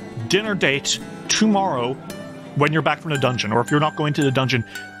 dinner date tomorrow when you're back from the dungeon. Or if you're not going to the dungeon,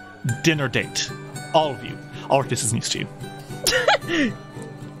 dinner date. All of you. All of this is news to you.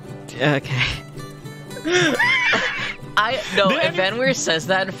 Okay. Vanweir says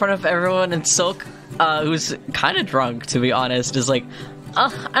that in front of everyone, and Silk, who's kind of drunk, to be honest, is like,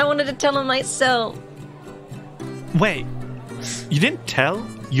 I wanted to tell him myself. Wait, you didn't tell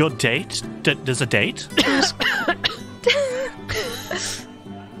your date that there's a date?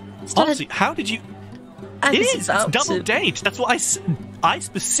 Honestly, how did you... It is a double date. That's what I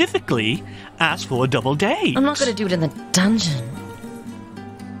specifically asked for a double date. I'm not gonna do it in the dungeon.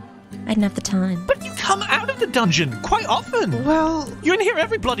 I didn't have the time. But you come out of the dungeon quite often. Well, You're in here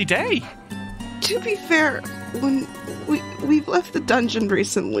every bloody day. to be fair, when we've left the dungeon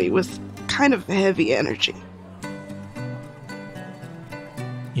recently with kind of heavy energy.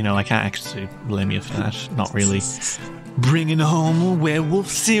 You know, I can't actually blame you for that. Not really. Bringing home a werewolf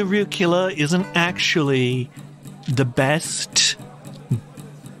serial killer isn't actually the best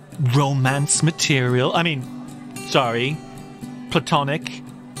romance material. I mean, sorry, platonic,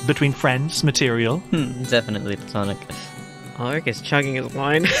 between friends material. Definitely platonic. Ulrich is chugging his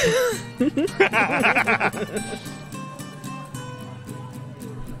wine.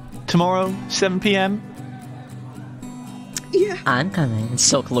 Tomorrow, 7 p.m. Yeah. I'm coming. And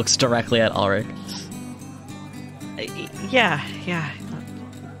Silk looks directly at Ulrich. Yeah.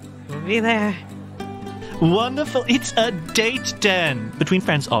 We'll be there. Wonderful. It's a date den. Between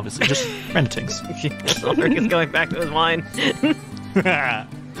friends, obviously. Just friend things. Ulrich is going back to his wine.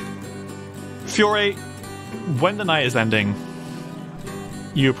 Fiore, when the night is ending,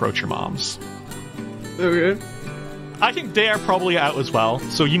 you approach your moms. Okay. I think they are probably out as well,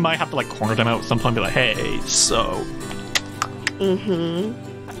 so you might have to like corner them out at some point and be like, hey, so... Mm-hmm.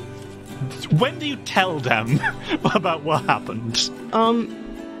 When do you tell them about what happened?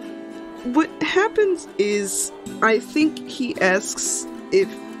 What happens is, I think he asks if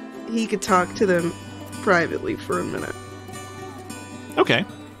he could talk to them privately for a minute. Okay.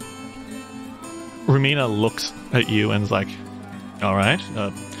 Rumina looks at you and is like, alright,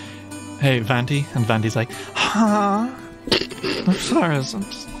 hey, Vandy. And Vandy's like, huh? I'm sorry.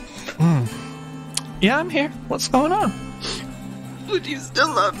 Yeah, I'm here. What's going on? Would you still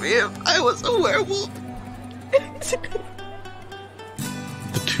love me if I was a werewolf?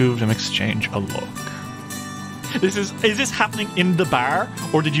 The two of them exchange a look. Is this happening in the bar,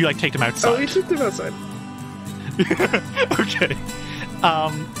 or did you like take them outside? Oh, we took them outside. Okay.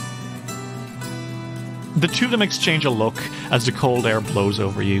 The two of them exchange a look as the cold air blows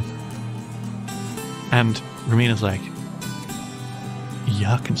over you. And Rumina's like,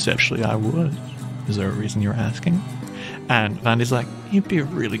 yeah, conceptually I would. Is there a reason you're asking? And Vandy's like, you'd be a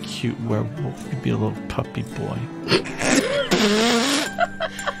really cute werewolf. You'd be a little puppy boy.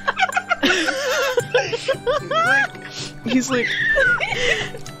 He's like,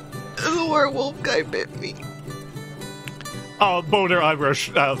 the werewolf guy bit me. Both their eyebrows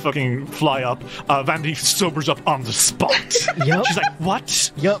fucking fly up. Vandy sobers up on the spot. Yep. She's like,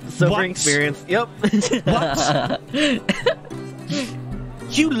 what? Yep, sobering What? experience. Yep. What?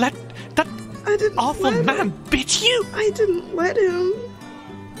 You let that I didn't awful let him. man bit you? I didn't let him.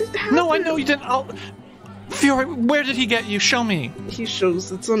 It No, I happened. know you didn't. Fiore, where did he get you? Show me. He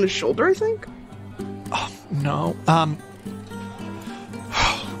shows it's on his shoulder, I think. Oh, no.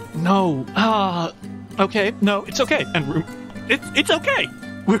 No. Okay. No, it's okay. And it's okay.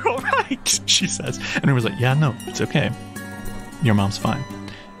 We're all right, she says. And Ruma's like, yeah, no, it's okay. Your mom's fine.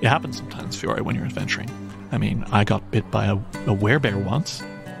 It happens sometimes, Fiore, when you're adventuring. I mean, I got bit by a werebear once.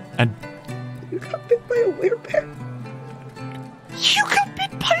 And You got bit by a werebear? you got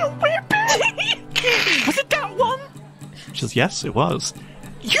bit by a werebear? Was it that one? She says, yes, it was.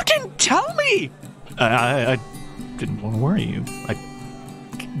 You didn't tell me! I didn't want to worry you. I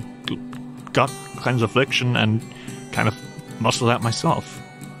got Cleanse Affliction and kind of muscled out myself.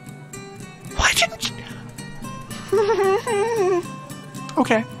 Why didn't you?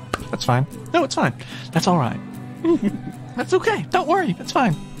 Okay, that's fine. No, it's fine. That's all right. That's okay. Don't worry. That's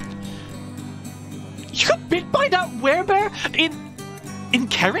fine. You got bit by that werebear in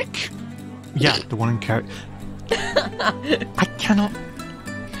Carrick? Yeah, the one in Carrick. I cannot.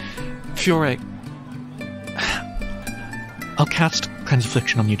 Fiore, I'll cast Cleanse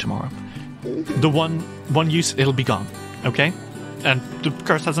Affliction on you tomorrow. The one use, it'll be gone, okay? And the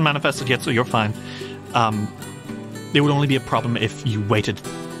curse hasn't manifested yet, so you're fine. It would only be a problem if you waited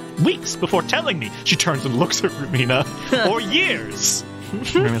weeks before telling me. She turns and looks at Rumina. Or years.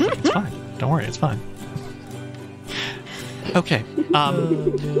 Rumina's like, it's fine. Don't worry, it's fine. Okay.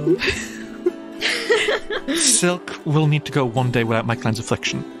 Silk will need to go one day without my Cleanse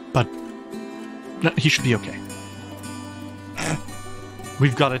Affliction, but he should be okay.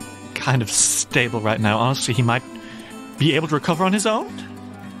 We've got it kind of stable right now. Honestly, he might be able to recover on his own.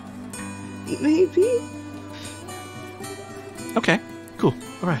 Maybe. Okay, cool.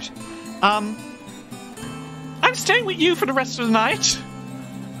 All right. I'm staying with you for the rest of the night.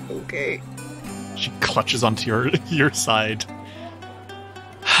 Okay. She clutches onto your side.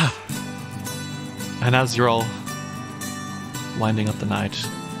 And as you're all winding up the night,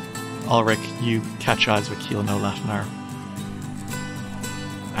 Ulrich, you catch eyes with Keelan O'Latimer.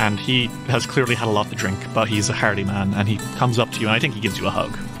 And he has clearly had a lot to drink, but he's a hardy man, and he comes up to you, and I think he gives you a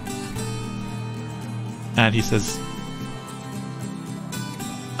hug. And he says,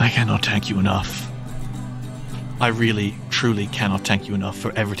 I cannot thank you enough. I really, truly cannot thank you enough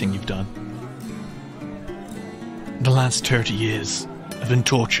for everything you've done. The last 30 years have been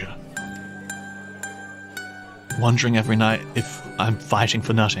torture. Wondering every night if I'm fighting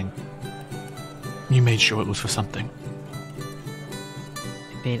for nothing. You made sure it was for something.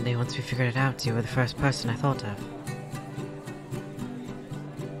 Immediately once we figured it out, you were the first person I thought of.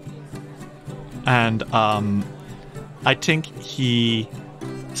 And I think he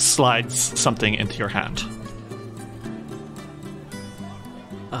slides something into your hand.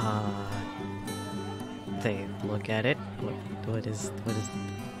 They look at it. What is?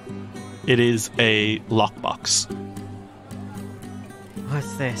 It is a lockbox.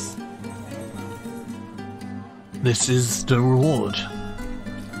 What's this? This is the reward.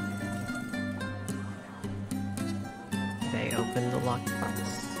 They open the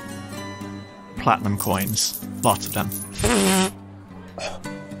lockbox. Platinum coins. Lots of them.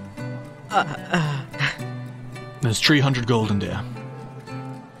 There's 300 gold in there.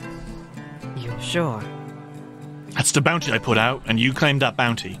 You're sure? That's the bounty I put out, and you claimed that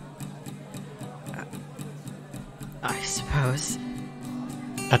bounty. I suppose.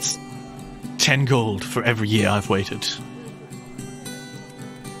 That's 10 gold for every year I've waited.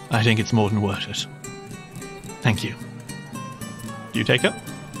 I think it's more than worth it. Thank you. Do you take it?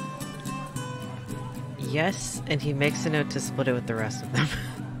 Yes, and he makes a note to split it with the rest of them.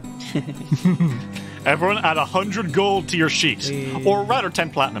 Everyone add 100 gold to your sheet. Or rather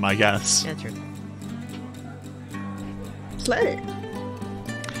 10 platinum, I guess. Yeah, true. Slay.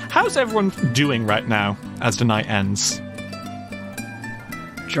 How's everyone doing right now as the night ends?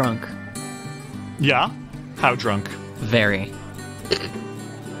 Drunk. Yeah? How drunk? Very.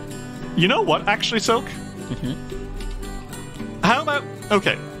 You know what, actually, Silk? How about...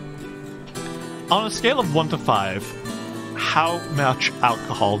 Okay. On a scale of 1 to 5, how much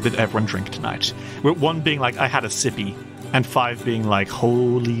alcohol did everyone drink tonight? With 1 being like, I had a sippy, and 5 being like,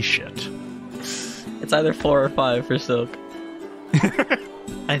 holy shit. It's either 4 or 5 for Silk.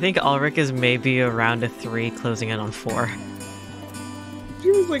 I think Ulrich is maybe around a 3, closing in on 4.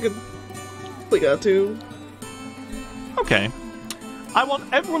 Feels like a 2. Okay. I want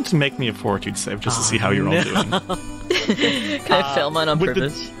everyone to make me a fortitude save just to see how you're all doing. Can I fail mine on with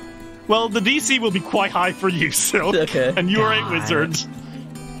purpose? Well, the DC will be quite high for you, Silk. Okay. And you are a God. wizard.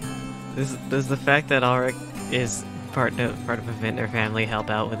 Does the fact that Ulrich is part of a Vintner family help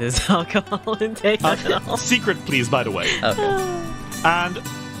out with his alcohol intake at all? Secret, please, by the way. Okay. And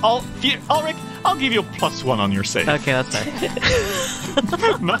Ulrich, I'll give you a +1 on your save. Okay, that's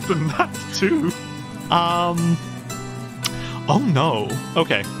fair. Nothing that too. Oh no.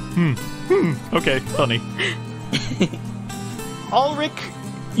 Okay. Okay, funny. Ulrich,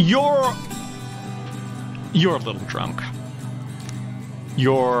 you're a little drunk.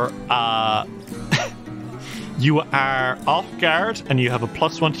 You're you are off guard, and you have a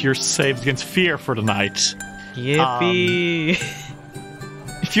 +1 to your saves against fear for the night. Yippee!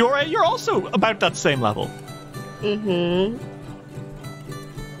 Fiore, you're also about that same level.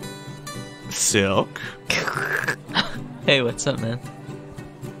 Silk. Hey, what's up, man?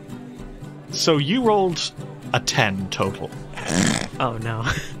 So you rolled a 10 total. Oh no.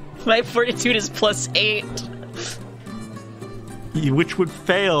 My fortitude is +8. Which would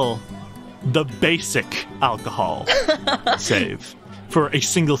fail the basic alcohol save for a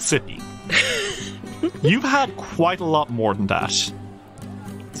single sippy. You've had quite a lot more than that. Is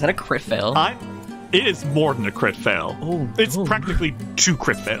that a crit fail? It is more than a crit fail. Oh, It's no. practically 2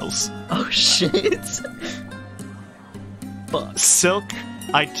 crit fails. Oh, shit. Fuck. Silk,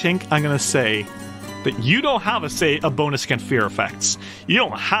 I think I'm going to say that you don't have a bonus against fear effects. You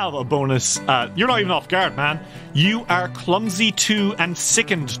don't have a bonus. You're not even off guard, man. You are clumsy 2 and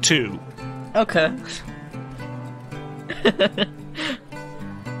sickened 2. Okay.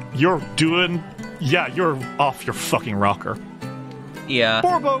 You're doing... Yeah, you're off your fucking rocker. Yeah.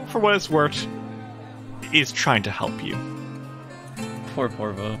 Borbo, for what it's worth, is trying to help you. Poor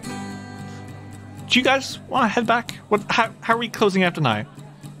Porvo. Do you guys want to head back? How are we closing out tonight?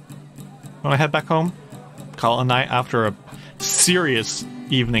 Want to head back home? Call it a night after a serious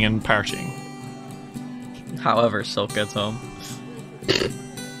evening and partying. However, Silk gets home.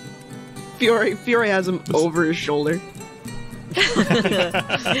 Fiore has him over his shoulder.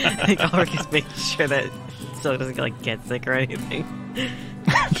 Ulrich is making sure that Silk doesn't like get sick or anything.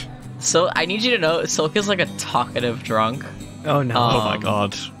 So I need you to know, Silk is like a talkative drunk. Oh no! Oh my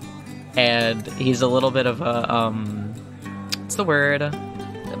god. And he's a little bit of a what's the word?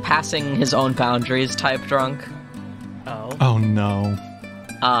 Passing his own boundaries type drunk. Oh no.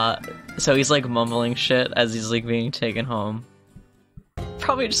 So he's like mumbling shit as he's like being taken home.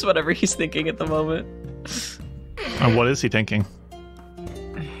 Probably just whatever he's thinking at the moment. And what is he thinking?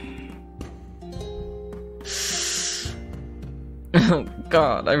 Oh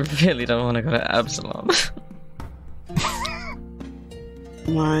god, I really don't want to go to Absalom.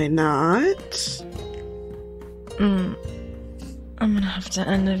 Why not? I'm gonna have to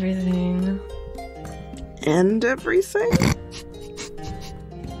end everything. End everything?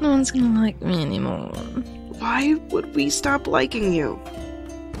 No one's gonna like me anymore. Why would we stop liking you?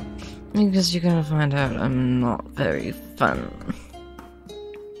 Because you're gonna find out I'm not very fun.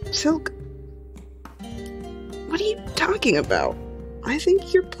 Silk, what are you talking about? I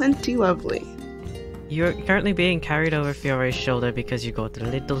think you're plenty lovely. You're currently being carried over Fiore's shoulder because you got a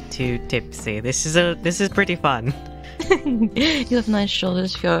little too tipsy. This is pretty fun. You have nice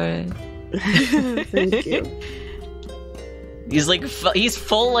shoulders, Fiore. Thank you. He's like, he's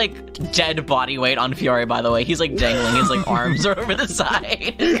full like dead body weight on Fiore, by the way. He's like dangling his like arms over the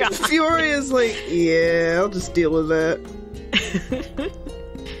side. Fiore is like, yeah, I'll just deal with that.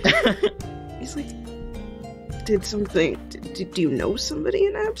 He's like, do you know somebody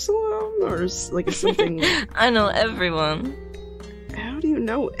in Absalom? Or is something... I know everyone. How do you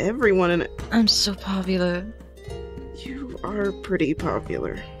know everyone in it? I'm so popular. You are pretty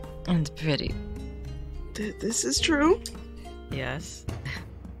popular. And pretty. This is true? Yes.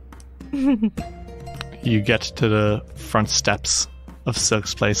 You get to the front steps of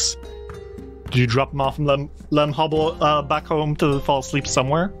Silk's place. Do you drop him off and let him hobble back home to fall asleep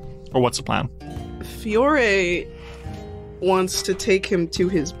somewhere? Or what's the plan? Fiore wants to take him to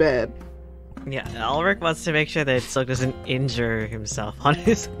his bed. Yeah, Ulrich wants to make sure that Silk doesn't injure himself on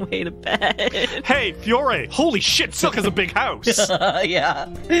his way to bed. Hey, Fiore! Holy shit, Silk has a big house! Yeah.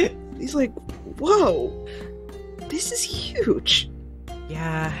 He's like, whoa, this is huge.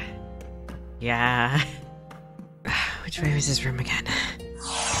 Yeah. Which way was his room again?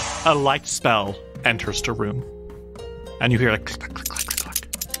 A light spell enters the room. And you hear like click, click, click, click, click, click.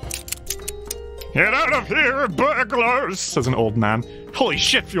 Get out of here, burglars! Says an old man. Holy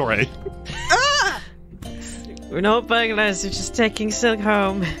shit, Fiore! We're not burglars, we're just taking Silk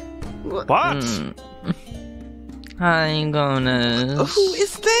home. What? Hi, gonna. Who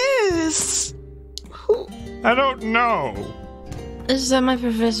is this? Who? I don't know. Is that my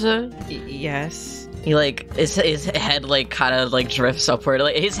professor? Yes. He like his head like kind of like drifts upward.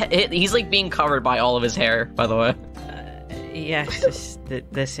 Like he's like being covered by all of his hair. By the way. Yes.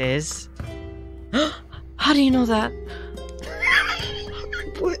 This is. How do you know that?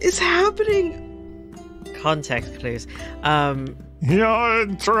 What is happening? Context clues. You're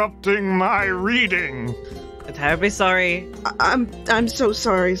interrupting my reading. Terribly sorry. I'm so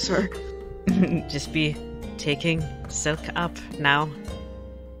sorry, sir. Just be taking Silk up now.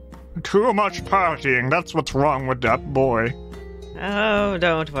 Too much partying. That's what's wrong with that boy. Oh,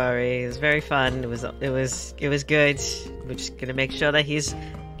 don't worry. It was very fun. It was good. We're just gonna make sure that he's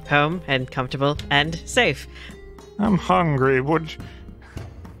home and comfortable and safe. I'm hungry. What?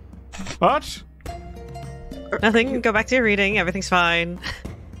 Nothing. Go back to your reading. Everything's fine.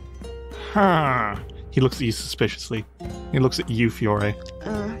 Huh. He looks at you suspiciously. He looks at you, Fiore.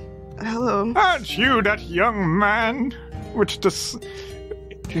 Hello. Aren't you that young man with the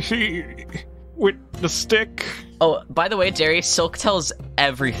stick? Oh, by the way, Darius, Silk tells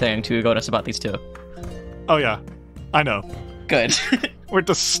everything to Ugonis about these two. Oh yeah, I know. Good. With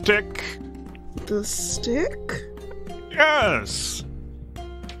the stick? The stick? Yes.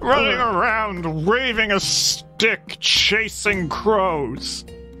 Running around, waving a stick, chasing crows.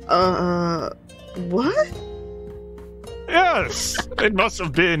 What? Yes. It must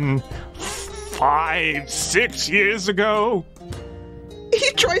have been 5-6 years ago.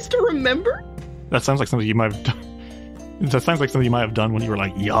 He tries to remember? That sounds like something you might have done. That sounds like something you might have done when you were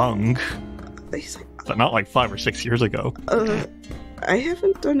like young. He's like, But not like 5 or 6 years ago. I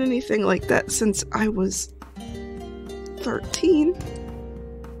haven't done anything like that since I was 13.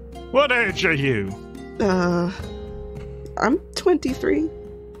 What age are you? I'm 23.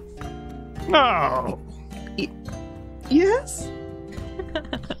 No. Yes?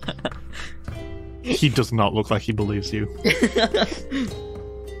 He does not look like he believes you. He's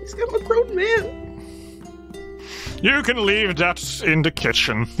got a grown man. You can leave that in the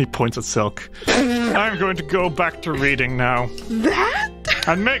kitchen. He points at Silk. I'm going to go back to reading now. That?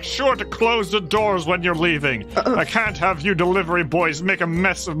 And make sure to close the doors when you're leaving. I can't have you delivery boys make a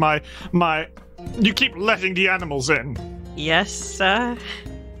mess of my... You keep letting the animals in. Yes, sir.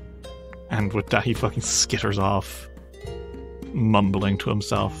 And with that, he fucking skitters off, mumbling to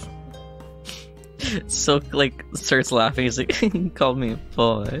himself. Silk, like, starts laughing. He's like, he called me a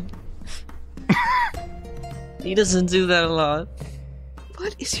boy. He doesn't do that a lot.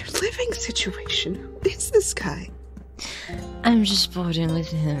 What is your living situation? Who is this guy? I'm just boarding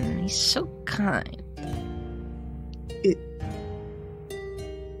with him. He's so kind.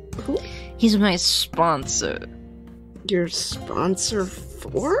 Who? He's my sponsor. Your sponsor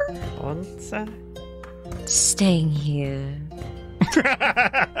for? Sponsor? Staying here.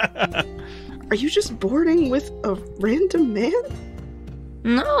 Are you just boarding with a random man?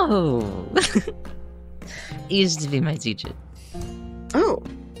 No. He used to be my teacher. Oh.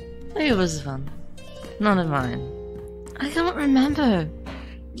 It was fun. None of mine. I don't remember.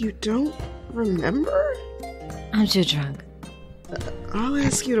 You don't remember? I'm too drunk. I'll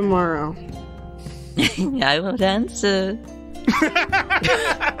ask you tomorrow. I won't answer.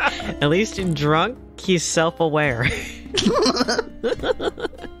 At least in drunk, he's self-aware.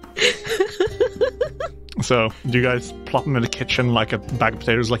 So, do you guys plop him in the kitchen like a bag of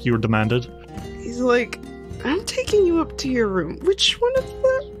potatoes like you were demanded? He's like, I'm taking you up to your room. Which one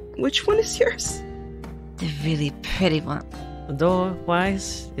is yours? The really pretty one.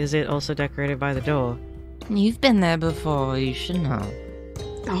 Door-wise, is it also decorated by the door? You've been there before, you should know.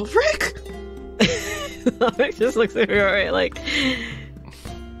 Ulrich? Ulrich just looks at me right like...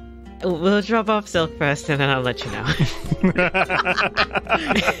 We'll drop off Silk first and then I'll let you know.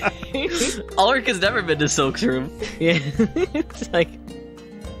 Ulrich has never been to Silk's room. Yeah, it's like...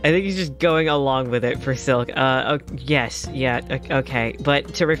 I think he's just going along with it for Silk. Yes, yeah, okay.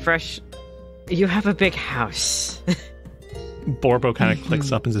 But to refresh, you have a big house. Borbo kind of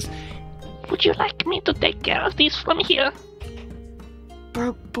clicks up and says, Would you like me to take care of these from here?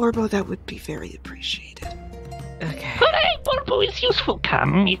 Borbo, that would be very appreciated. Okay. Hooray! Borbo is useful.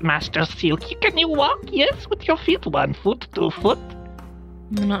 Come, meet Master Silk. Can you walk? Yes, with your feet. 1 foot, 2 foot.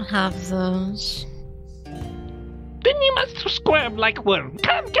 I don't have those. Then you must squirm like a worm.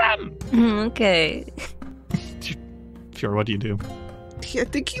 Come! Okay. Fiora, what do you do? I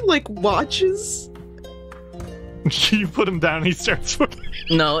think he, watches. You put him down and he starts fucking...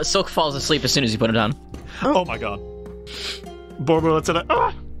 No, Silk falls asleep as soon as you put him down. Oh my god. Borbo lets it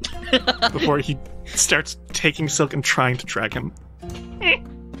out before he starts taking Silk and trying to drag him.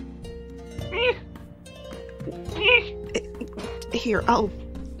 Here,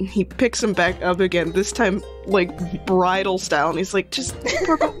 He picks him back up again, this time, bridal style, and he's like, just,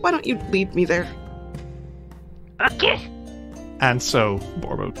 Borbo, why don't you lead me there? Okay. And so,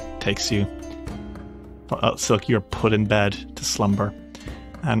 Borbo takes you. Silk, you're put in bed to slumber.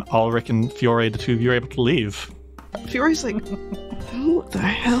 And Ulrich and Fiore, the two of you, are able to leave. Fiore's like, who the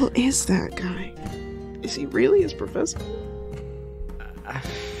hell is that guy? Is he really his professor?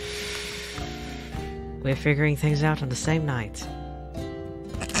 We're figuring things out on the same night.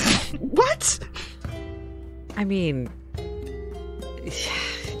 What? I mean...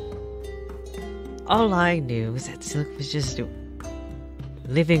 all I knew was that Silk was just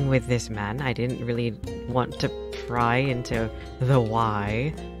living with this man. I didn't really want to pry into the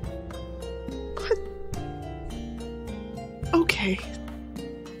why. What? Okay.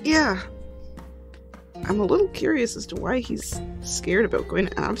 Yeah. I'm a little curious as to why he's scared about going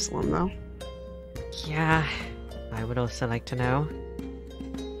to Absalom, though. Yeah, I would also like to know.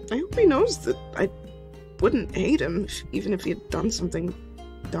 I hope he knows that I wouldn't hate him, even if he had done something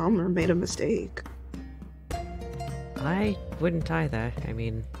dumb or made a mistake. I wouldn't either. I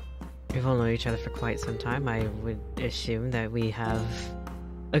mean, we've all known each other for quite some time. I would assume that we have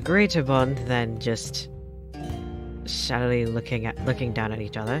a greater bond than just shallowly looking down at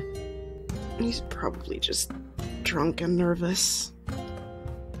each other. He's probably just drunk and nervous.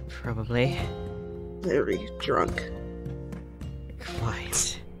 Probably. Very drunk.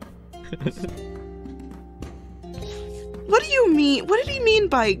 Quite. What do you mean? What did he mean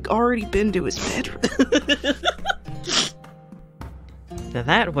by already been to his bedroom? Now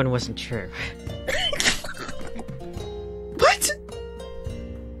that one wasn't true. What?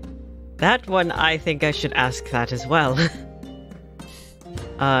 That one, I think I should ask that as well.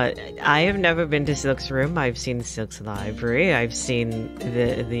 I have never been to Silk's room. I've seen Silk's library. I've seen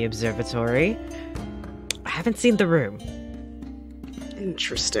the observatory. I haven't seen the room.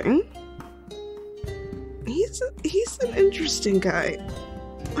 Interesting. He's an interesting guy.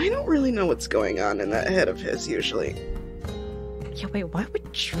 I don't really know what's going on in that head of his usually. Yeah, wait, why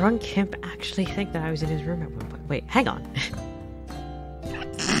would drunk him actually think that I was in his room at one point? Wait, hang on.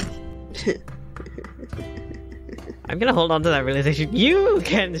 I'm gonna hold on to that realization. You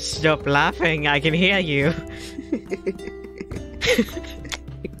can stop laughing. I can hear you.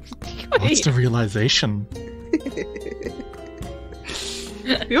 What's the realization?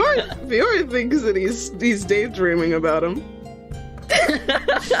 Fiora thinks that he's daydreaming about him.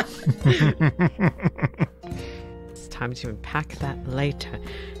 It's time to unpack that later.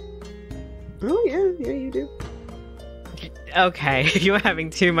 Oh yeah, you do. Okay, you're having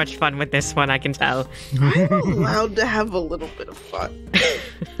too much fun with this one, I can tell. I'm allowed to have a little bit of fun.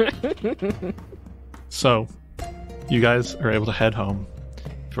 So, you guys are able to head home.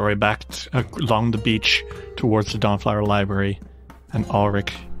 Your way back along the beach towards the Dawnflower Library, and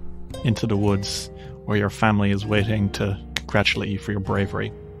Ulrich into the woods, where your family is waiting to congratulate you for your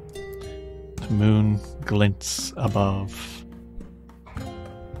bravery. The moon glints above.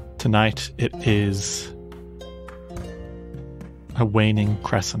 Tonight it is a waning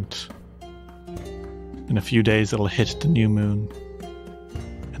crescent. In a few days it'll hit the new moon,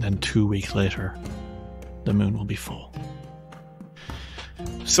 and then 2 weeks later the moon will be full.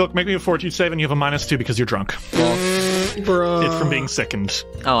 Silk, make me a fortitude save, and you have a -2 because you're drunk. Bro. It's from being sickened.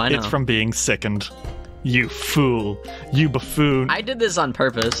 Oh, I know. It's from being sickened. You fool. You buffoon. I did this on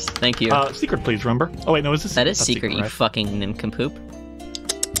purpose. Thank you. Secret, please, remember? Oh, wait, no, is this... That is that's secret, you right? fucking nincompoop.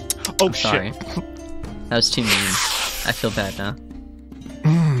 Oh, I'm sorry. shit. That was too mean. I feel bad now.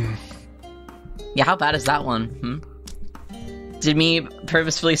 Yeah, how bad is that one? Did me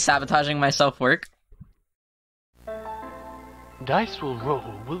purposefully sabotaging my self-work? Dice Will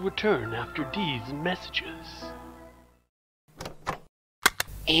Roll will return after these messages.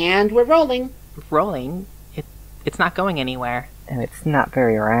 And we're rolling. Rolling? It's not going anywhere. And it's not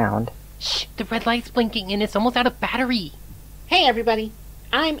very round. Shh, the red light's blinking and it's almost out of battery. Hey everybody,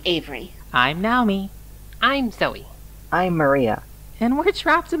 I'm Avery. I'm Naomi. I'm Zoe. I'm Maria. And we're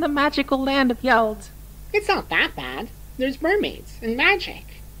trapped in the magical land of Yeld. It's not that bad. There's mermaids and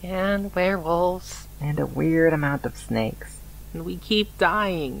magic. And werewolves. And a weird amount of snakes. And we keep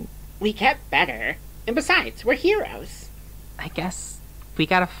dying. We get better. And besides, we're heroes. I guess we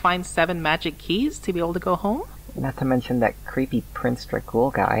gotta find 7 magic keys to be able to go home? Not to mention that creepy Prince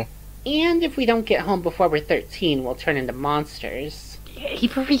Dracul guy. And if we don't get home before we're 13, we'll turn into monsters.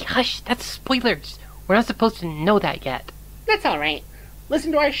 Avery, hush, that's spoilers. We're not supposed to know that yet. That's alright.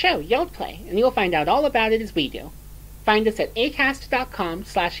 Listen to our show, Yeld Play, and you'll find out all about it as we do. Find us at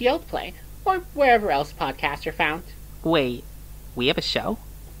acast.com/YeldPlay, or wherever else podcasts are found. Wait, we have a show?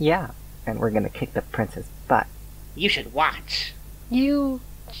 Yeah, and we're gonna kick the prince's butt. You should watch. You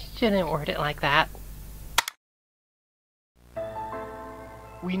shouldn't word it like that.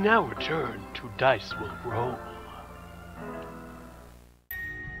 We now return to Dice Will Roll.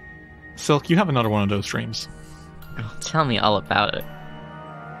 Silk, you have another one of those dreams. Tell me all about it.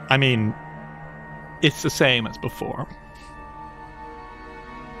 I mean, it's the same as before.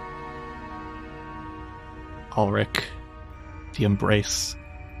 Ulrich, the embrace,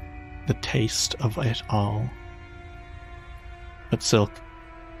 the taste of it all. But Silk,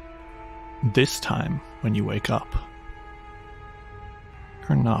 this time when you wake up,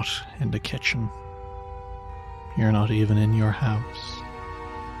 you're not in the kitchen. You're not even in your house.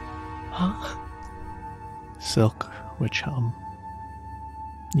 Huh? Silk, witch hum.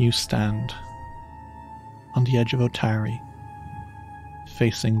 You stand on the edge of Otari,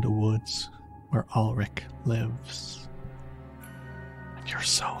 facing the woods where Ulrich lives. And you're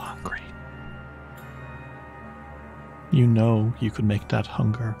so hungry. You know you could make that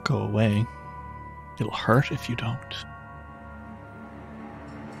hunger go away. It'll hurt if you don't.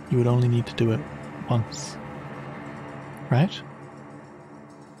 You would only need to do it once. Right?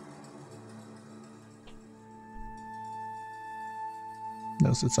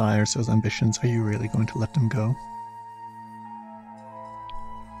 Those desires, those ambitions, are you really going to let them go?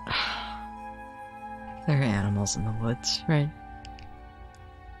 There are animals in the woods, right?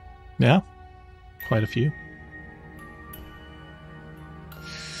 Yeah, quite a few.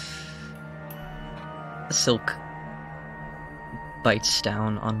 Silk bites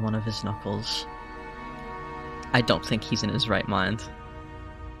down on one of his knuckles. I don't think he's in his right mind.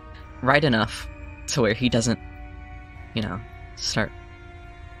 Right enough to where he doesn't, start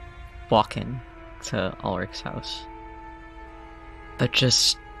walking to Ulrich's house. But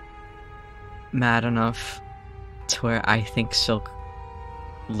just mad enough to where I think Silk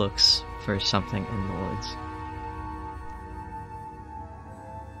looks for something in the woods.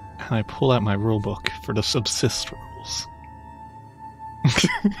 And I pull out my rulebook for the subsist rules.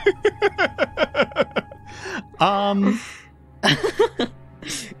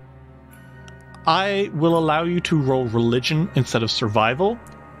 I will allow you to roll religion instead of survival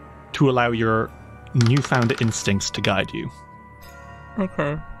to allow your newfound instincts to guide you.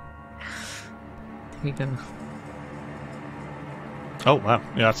 Okay. There you go. Oh, wow.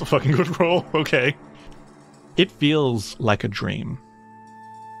 Yeah, that's a fucking good roll. Okay. It feels like a dream.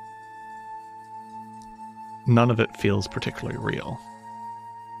 None of it feels particularly real.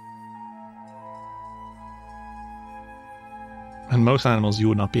 And most animals you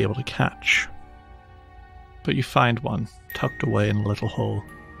would not be able to catch. But you find one tucked away in a little hole.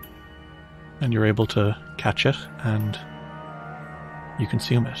 And you're able to catch it, and you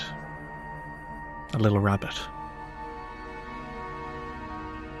consume it. A little rabbit.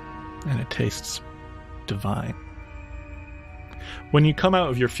 And it tastes divine. When you come out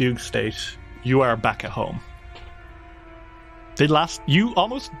of your fugue state, you are back at home. You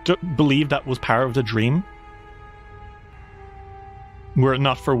almost believe that was part of the dream. Were it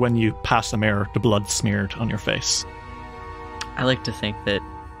not for when you pass the mirror, the blood smeared on your face. I like to think that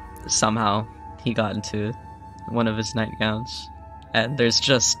somehow he got into one of his nightgowns, and there's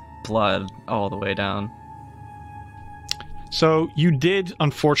just blood all the way down. So you did,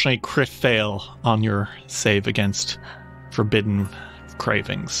 unfortunately, crit fail on your save against forbidden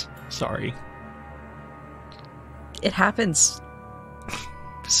cravings. Sorry. It happens.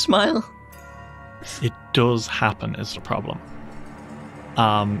 Smile. It does happen is the problem.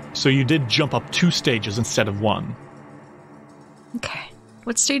 So you did jump up 2 stages instead of 1. Okay.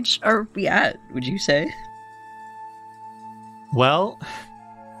 What stage are we at, would you say? Well,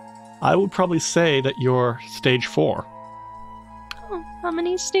 I would probably say that you're stage 4. Oh, how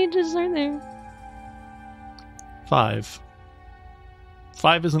many stages are there? 5.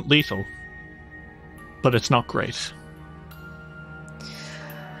 5 isn't lethal, but it's not great.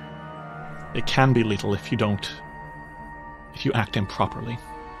 It can be lethal if you act improperly.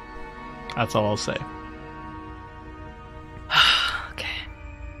 That's all I'll say. Okay.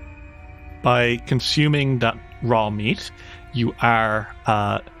 By consuming that raw meat, you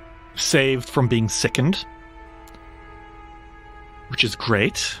are saved from being sickened, which is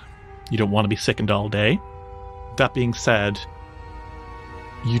great. You don't want to be sickened all day. That being said,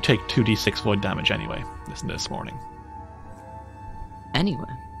 you take 2d6 void damage anyway this morning. Anyway.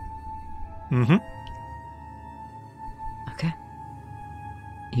 Mm-hmm. Okay.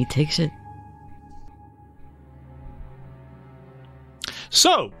 He takes it.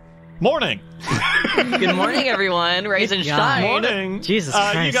 So, morning. Good morning, everyone. Rise and shine. Morning. Jesus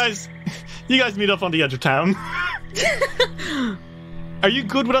Christ. You guys meet up on the edge of town. Are you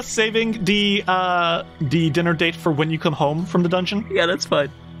good with us saving the dinner date for when you come home from the dungeon? Yeah, that's fine.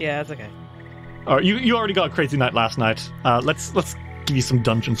 Yeah, that's okay. All right, you already got a crazy night last night. Let's give you some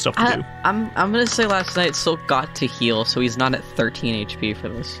dungeon stuff to do. I'm gonna say last night Silk got to heal, so he's not at 13 HP for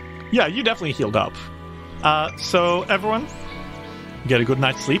this. Yeah, you definitely healed up. So everyone, get a good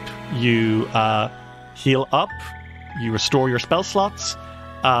night's sleep. You heal up. You restore your spell slots.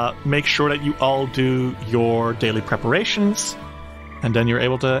 Make sure that you all do your daily preparations, and then you're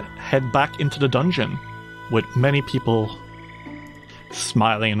able to head back into the dungeon with many people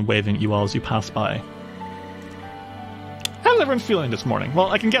smiling and waving at you all as you pass by. How's everyone feeling this morning? Well,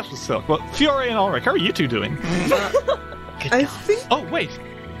 I can guess with Silk. Well, Fiore and Ulrich, how are you two doing? I think... Oh, wait.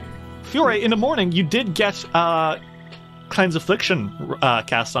 Fiore, in the morning, you did get Cleanse Affliction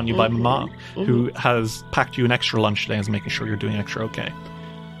cast on you by Mama, who has packed you an extra lunch today and is making sure you're doing extra okay.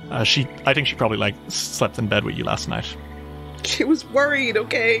 I think she probably, slept in bed with you last night. She was worried,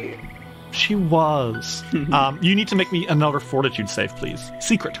 okay? She was. You need to make me another fortitude save, please.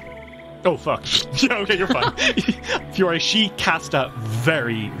 Secret. Oh, fuck. Yeah, okay, you're fine. Fiore, she cast out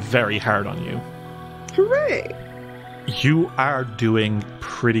very, very hard on you. Hooray! You are doing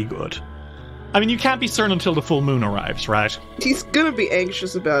pretty good. I mean, you can't be certain until the full moon arrives, right? He's gonna be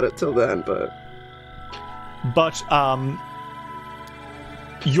anxious about it till then, but... But,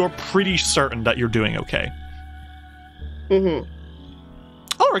 you're pretty certain that you're doing okay. Mm-hmm.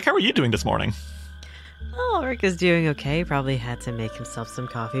 Ulrich, how are you doing this morning? Ulrich is doing okay. Probably had to make himself some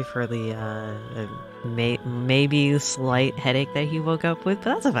coffee for the maybe slight headache that he woke up with,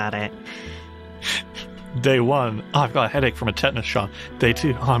 but that's about it. Day 1, I've got a headache from a tetanus shot. Day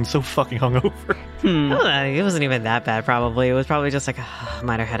 2, I'm so fucking hungover. It wasn't even that bad, probably. It was probably just like a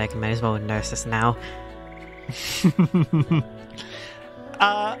minor headache. I might as well nurse this now.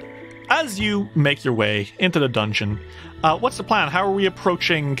 As you make your way into the dungeon, what's the plan? How are we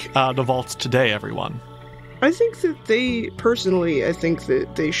approaching the vaults today, everyone? I think that I think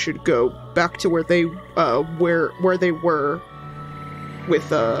that they should go back to where they where they were with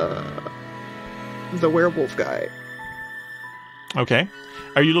the werewolf guy. Okay.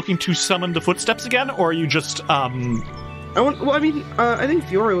 Are you looking to summon the footsteps again, or are you just I think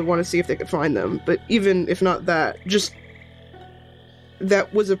Fiore would want to see if they could find them, but even if not that, just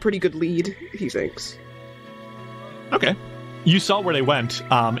that was a pretty good lead, he thinks. Okay. You saw where they went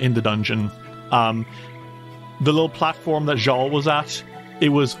in the dungeon. The little platform that Jal was at, it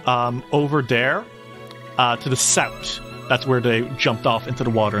was over there to the south. That's where they jumped off into the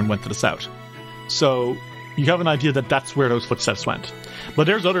water and went to the south. So you have an idea that that's where those footsteps went. But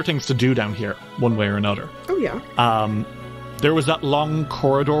there's other things to do down here, one way or another. Oh, yeah. There was that long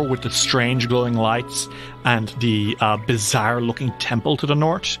corridor with the strange glowing lights and the bizarre-looking temple to the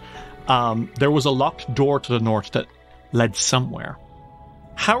north. There was a locked door to the north that led somewhere.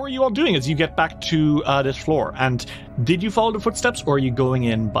 How are you all doing as you get back to this floor? And did you follow the footsteps, or are you going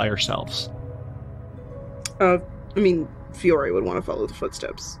in by yourselves? Fiore would want to follow the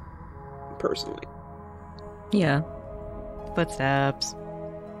footsteps, personally. Yeah. Footsteps.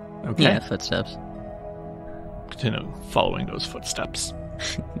 Okay. Yeah, footsteps. Continue following those footsteps.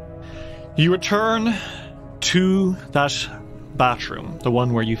 You return to that bathroom, the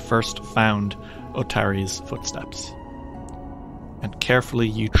one where you first found Otari's footsteps. And carefully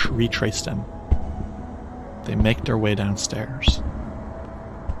you retrace them. They make their way downstairs.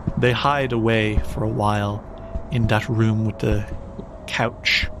 They hide away for a while in that room with the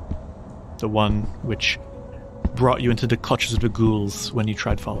couch, the one which brought you into the clutches of the ghouls when you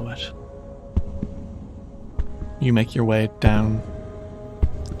tried to follow it. You make your way down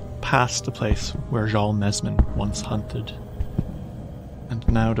past the place where Jal Mesmin once hunted. And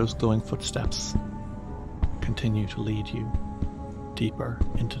now those glowing footsteps continue to lead you deeper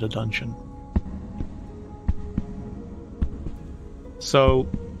into the dungeon. So,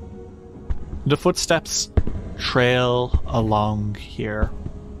 the footsteps trail along here,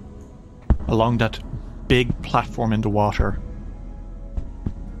 along that big platform in the water.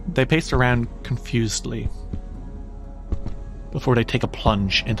 They pace around confusedly before they take a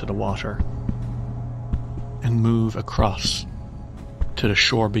plunge into the water and move across to the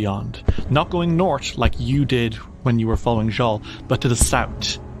shore beyond. Not going north like you did when you were following Jal, but to the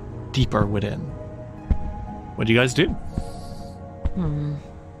south, deeper within. What do you guys do?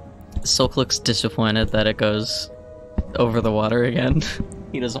 Silk looks disappointed that it goes over the water again.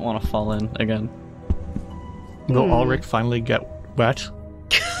 He doesn't want to fall in again. Will Ulrich finally get wet?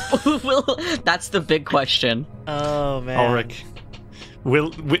 That's the big question. Oh, man. Ulrich.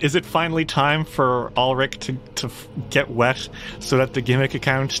 Is it finally time for Ulrich to get wet so that the gimmick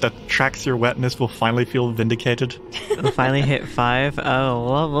account that tracks your wetness will finally feel vindicated? We'll finally hit 5? Oh,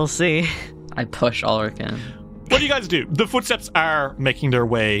 well, we'll see. I push Ulrich in. What do you guys do? The footsteps are making their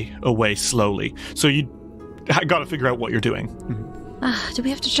way away slowly, so you gotta figure out what you're doing. Do we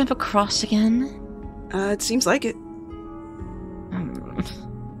have to jump across again? It seems like it.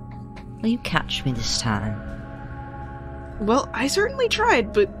 Will you catch me this time? Well, I certainly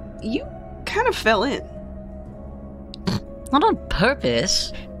tried, but you kind of fell in. Not on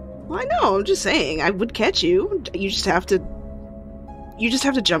purpose. Well, I know, I'm just saying, I would catch you. You just have to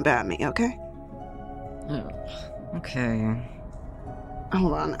jump at me, okay? Oh, okay.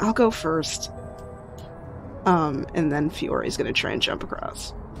 Hold on, I'll go first. And then Fiore's gonna try and jump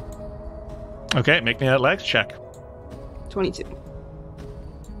across. Okay, make me that legs check. 22.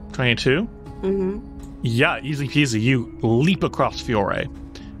 22? Mm-hmm. Yeah, easy peasy. You leap across Fiore,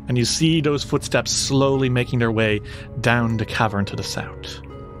 and you see those footsteps slowly making their way down the cavern to the south.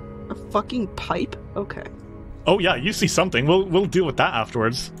 A fucking pipe? Okay. Oh yeah, you see something. We'll deal with that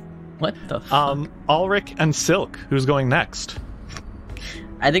afterwards. What the fuck? Ulrich and Silk, who's going next?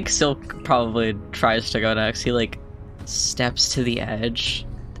 I think Silk probably tries to go next. He, steps to the edge.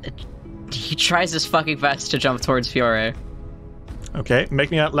 He tries his fucking best to jump towards Fiore. Okay,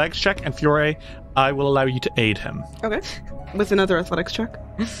 make me that legs check, and Fiore, I will allow you to aid him. Okay. With another athletics check?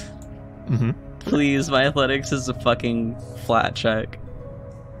 Mm-hmm. Please, my athletics is a fucking flat check.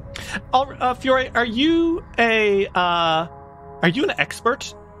 Fiore, are you an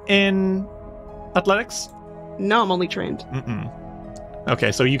expert in athletics? No, I'm only trained. Mm-mm.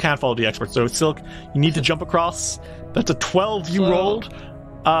 Okay, so you can't follow the expert. So Silk, you need to jump across. That's a 12 you rolled.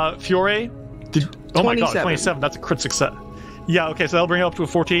 Fiore, oh my god, 27. That's a crit success. Yeah, okay, so that'll bring it up to a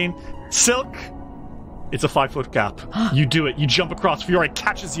 14. Silk, it's a 5-foot gap. You do it. You jump across. Fiore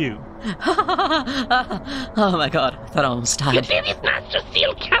catches you. Oh my god, I thought I almost died. You did it, Master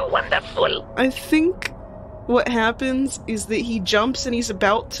Silk. How wonderful. I think what happens is that he jumps and he's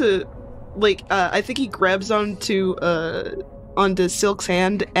about to, I think he grabs onto onto Silk's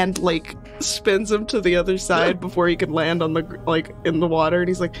hand and like spins him to the other side before he can land on the like in the water. And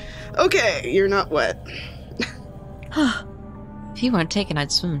he's like, "Okay, you're not wet." If you weren't taken,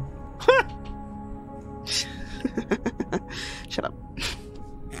 I'd swim. Shut up.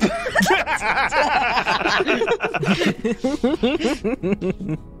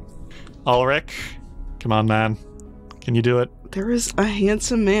 Ulrich, come on, man. Can you do it? There is a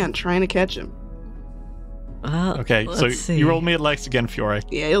handsome man trying to catch him. Okay, so you roll me athletics again, Fiore.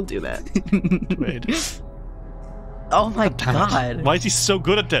 Yeah, he'll do that. Wait. Oh my Damn god. it. Why is he so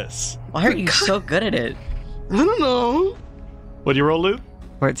good at this? Why are you so good at it? I don't know. What do you roll, Luke?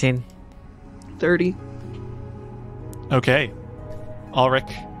 14. 30. Okay.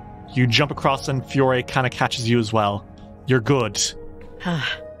 Ulrich, you jump across and Fiore kind of catches you as well. You're good.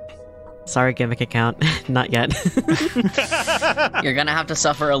 Sorry, gimmick account. Not yet. You're gonna have to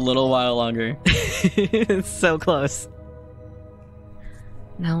suffer a little while longer. It's so close.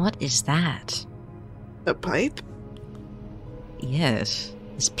 Now, what is that? A pipe? Yes.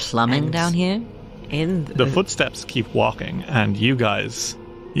 Is plumbing And- down here? In The footsteps keep walking, and you guys...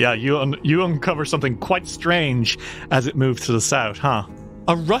 Yeah, you uncover something quite strange as it moves to the south, huh?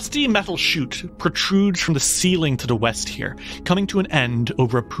 A rusty metal chute protrudes from the ceiling to the west here, coming to an end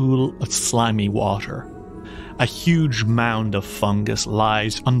over a pool of slimy water. A huge mound of fungus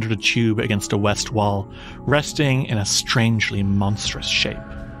lies under the tube against the west wall, resting in a strangely monstrous shape.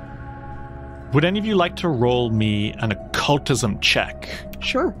 Would any of you like to roll me an occultism check?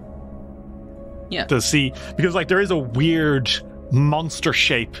 Sure. Yeah. To see, because like there is a weird monster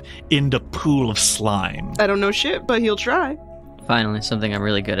shape in the pool of slime. I don't know shit, but he'll try. Finally, something I'm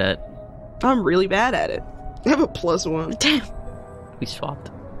really good at. I'm really bad at it. I have a +1. Damn. We swapped.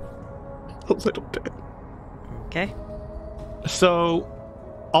 A little bit. Okay. So,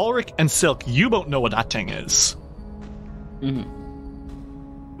 Ulrich and Silk, you both know what that thing is. Mm-hmm.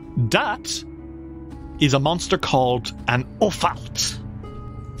 That is a monster called an Offalt.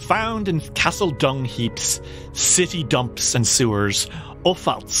 Found in castle dung heaps, city dumps, and sewers,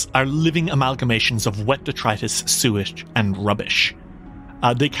 Offalts are living amalgamations of wet detritus, sewage, and rubbish.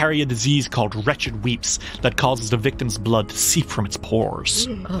 They carry a disease called wretched weeps that causes the victim's blood to seep from its pores.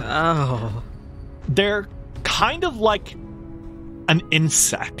 Oh. They're kind of like an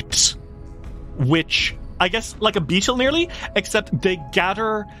insect, which I guess like a beetle nearly, except they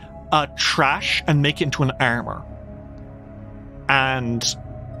gather trash and make it into an armor. And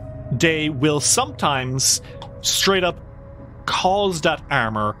they will sometimes straight up cause that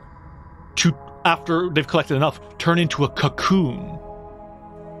armor to, after they've collected enough, turn into a cocoon.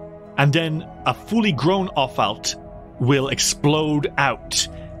 And then a fully grown Offalt will explode out,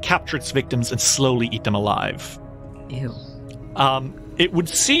 capture its victims, and slowly eat them alive. Ew. It would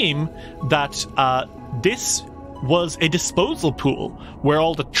seem that this was a disposal pool where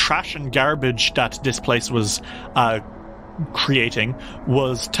all the trash and garbage that this place was creating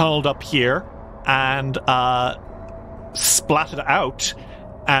was tunneled up here and splattered out,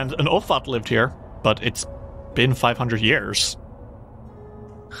 and an Offalt lived here, but it's been 500 years.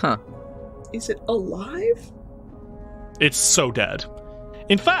 Huh. Is it alive? It's so dead.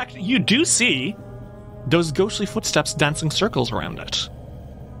 In fact, you do see those ghostly footsteps dancing circles around it.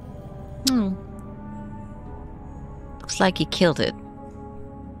 Looks like he killed it.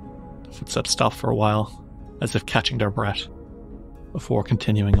 The footsteps stop for a while, as if catching their breath, before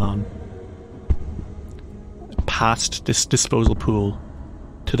continuing on. Past this disposal pool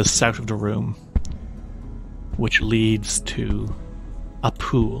to the south of the room, which leads to a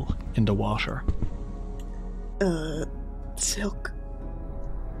pool in the water. Silk.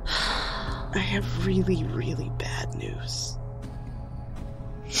 I have really, really bad news.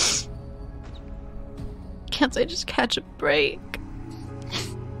 Can't I just catch a break?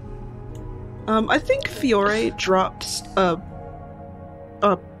 I think Fiore drops a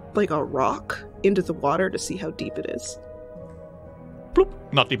rock into the water to see how deep it is. Bloop.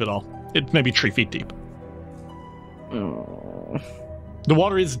 Not deep at all. It may be 3 feet deep. Oh. The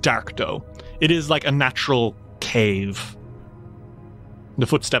water is dark, though. It is like a natural cave. The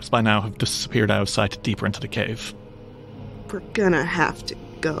footsteps by now have disappeared out of sight deeper into the cave. We're gonna have to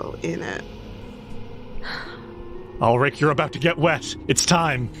go in it. Ulrich, you're about to get wet. It's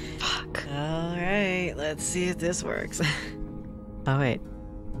time. Fuck. Alright, let's see if this works. Oh, wait.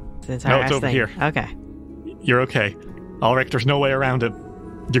 It's No, it's over thing. here. Okay. You're okay. Ulrich, there's no way around it.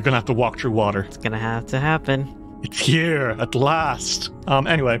 You're gonna have to walk through water. It's gonna have to happen. It's here, at last.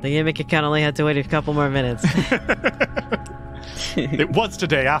 Anyway. The gimmick account only had to wait a couple more minutes. It was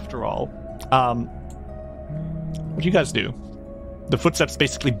today, after all. What do you guys do? The footsteps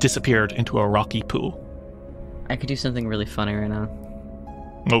basically disappeared into a rocky pool. I could do something really funny right now.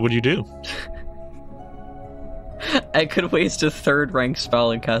 What would you do? I could waste a 3rd rank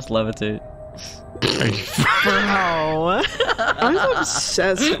spell and cast Levitate. Bro. I'm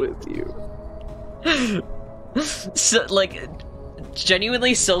obsessed with you. So, like,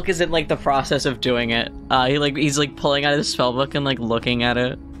 genuinely, Silk is in, like, the process of doing it. He's pulling out his spellbook and, like, looking at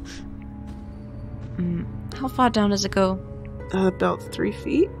it. How far down does it go? About 3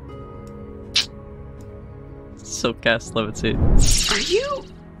 feet. Silk casts Levitate. Are you?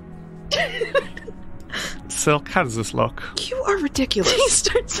 Silk, how does this look? You are ridiculous. He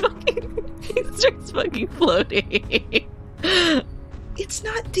starts fucking floating. It's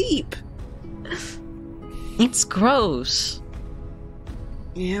not deep. It's gross.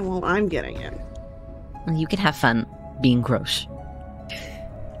 Yeah, well, I'm getting it. You can have fun being gross.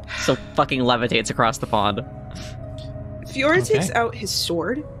 So fucking levitates across the pond. Fiora takes out his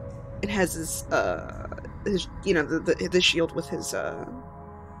sword and has his the shield with his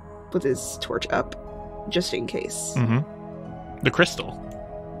torch up, just in case. The crystal.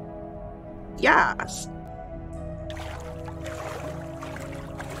 Yes.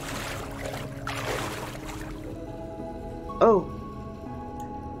 Oh.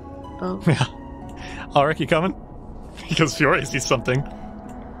 Yeah. Ulrich, you coming? Because Fiora sees something.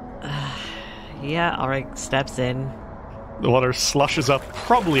 Yeah, Ulrich steps in. The water slushes up,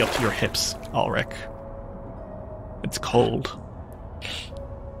 probably up to your hips, Ulrich. It's cold.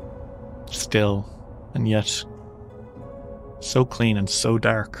 Still, and yet so clean and so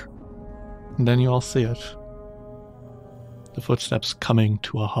dark. And then you all see it. The footsteps coming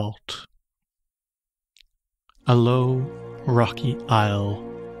to a halt. A low, rocky aisle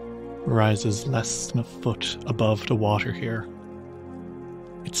rises less than a foot above the water here.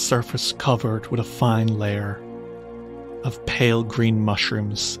 Its surface covered with a fine layer of pale green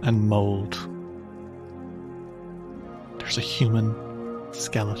mushrooms and mold. There's a human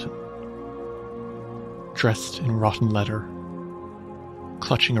skeleton, dressed in rotten leather,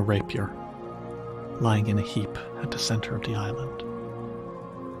 clutching a rapier, lying in a heap at the center of the island.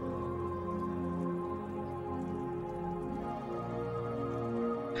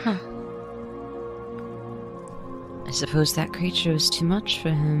 Huh. I suppose that creature was too much for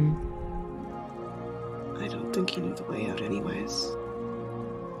him. I don't think he knew the way out anyways.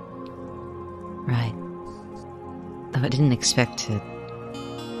 Right. Though I didn't expect to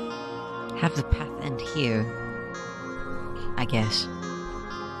have the path end here. I guess.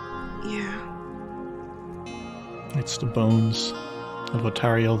 Yeah. It's the bones of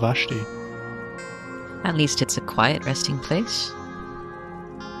Otari Vashti. At least it's a quiet resting place.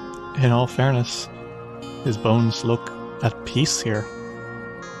 In all fairness, his bones look at peace here.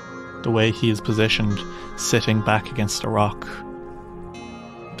 The way he is positioned, sitting back against a rock,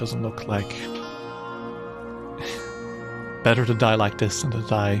 doesn't look like... Better to die like this than to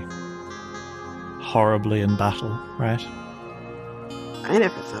die horribly in battle, right? I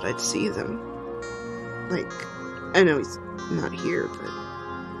never thought I'd see them. Like, I know he's not here, but...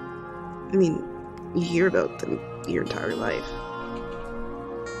 I mean, you hear about them your entire life.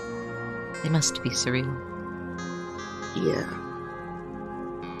 They must be surreal. Yeah.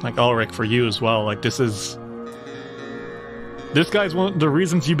 Like Ulrich, for you as well, like this guy's one of the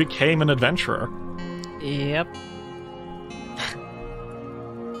reasons you became an adventurer. Yep.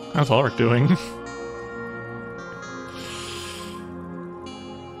 How's Ulrich doing?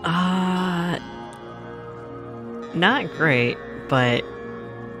 Not great, but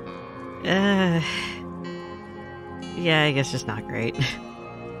yeah, I guess just not great.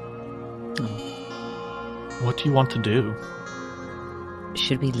 What do you want to do?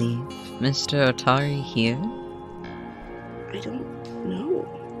 Should we leave Mr. Otari here? I don't know.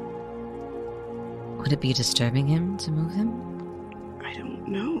 Would it be disturbing him to move him? I don't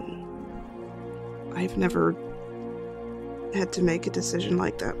know. I've never had to make a decision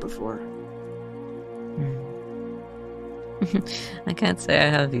like that before. I can't say I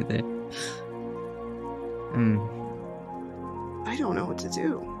have either. I don't know what to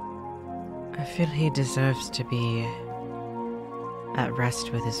do. I feel he deserves to be at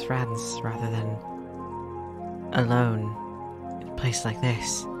rest with his friends rather than alone in a place like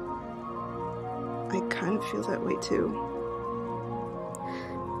this. I kind of feel that way too.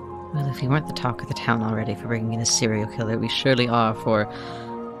 Well, if we weren't the talk of the town already for bringing in a serial killer, we surely are for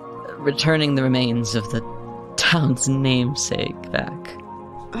returning the remains of the town's namesake back.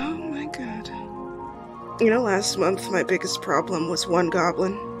 Oh my god. You know, last month my biggest problem was one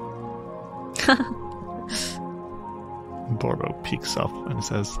goblin. Borbo peeks up and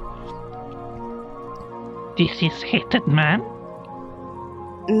says, This is hated man?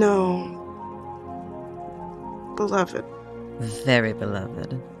 No. beloved. Very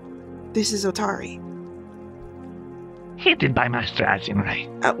beloved. This is Otari. Hated by Master Azinrai.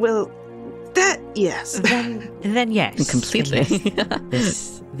 Well, that, yes. Then yes. Completely. Then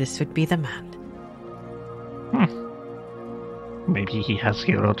yes. This would be the man. Maybe he has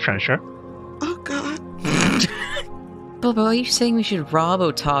hero treasure. Oh, God. Bobo, are you saying we should rob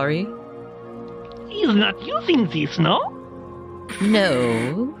Otari? He's not using this, no?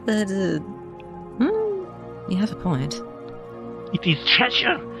 No, but, you have a point. It is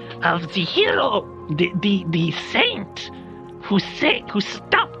treasure of the hero, the saint, who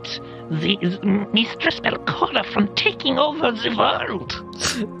stopped the Mistress Belcora from taking over the world.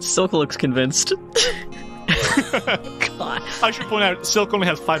 Silk looks convinced. God. I should point out, Silk only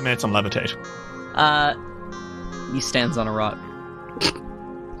has 5 minutes on levitate. He stands on a rock.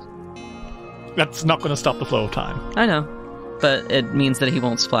 That's not going to stop the flow of time. I know, but it means that he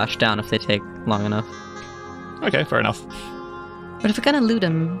won't splash down if they take long enough. Okay, fair enough. But if we're gonna loot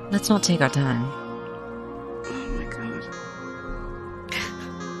him, let's not take our time. Oh my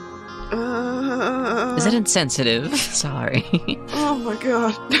god. Is it insensitive? Sorry. Oh my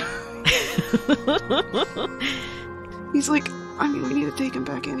god. He's like, I mean, we need to take him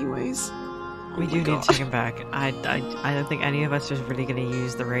back anyways. We do need to take him back. I don't think any of us is really going to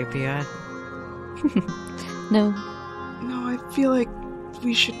use the rapier. No. No, I feel like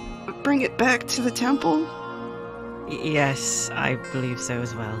we should bring it back to the temple. Yes, I believe so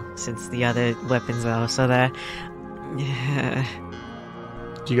as well, since the other weapons are also there. Yeah.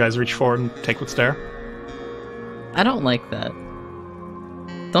 Do you guys reach forward and take what's there? I don't like that.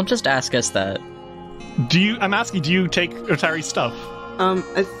 Don't just ask us that. I'm asking, do you take Otari's stuff?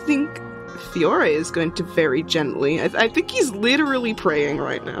 I think Fiore is going to very gently. I think he's literally praying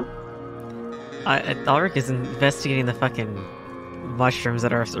right now. Ulrich is investigating the fucking mushrooms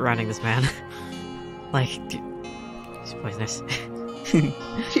that are surrounding this man. Like, he's poisonous.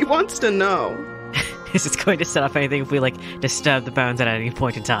 He wants to know. Is it going to set off anything if we, like, disturb the bones at any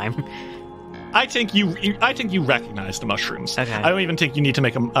point in time? I think you recognize the mushrooms. Okay. I don't even think you need to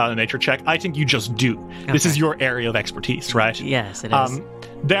make a nature check. I think you just do. Okay. This is your area of expertise, right? Yes, it is.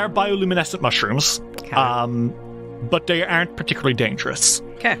 They're bioluminescent mushrooms, Okay. but they aren't particularly dangerous.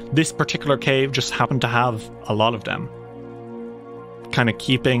 Okay. This particular cave just happened to have a lot of them, kind of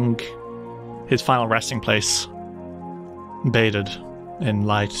keeping his final resting place bathed in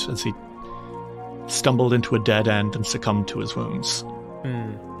light as he stumbled into a dead end and succumbed to his wounds.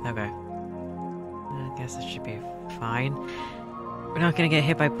 Okay. I guess it should be fine. We're not going to get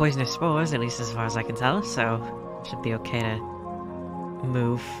hit by poisonous spores, at least as far as I can tell, so it should be okay to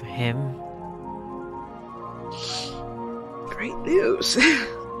move him. Great news.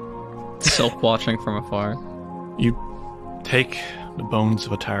 Silk watching from afar. You take the bones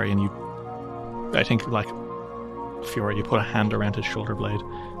of Otari and you, I think, like Fiora, you put a hand around his shoulder blade.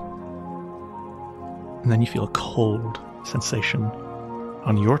 And then you feel a cold sensation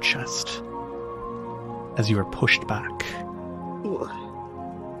on your chest as you are pushed back.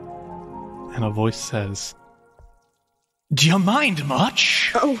 And a voice says, "Do you mind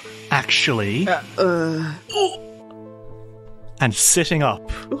much?" Oh. Actually. And sitting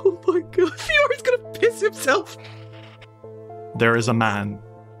up. Oh my god, Fiora's gonna piss himself. There is a man.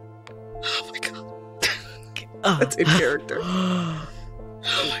 Oh my god. That's in character. Oh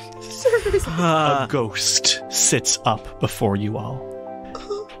my god. Seriously. A ghost sits up before you all.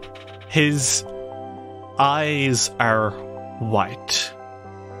 His eyes are white,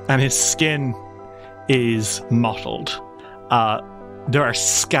 and his skin is mottled. There are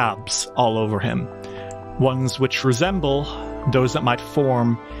scabs all over him, ones which resemble those that might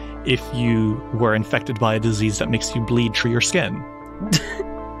form if you were infected by a disease that makes you bleed through your skin.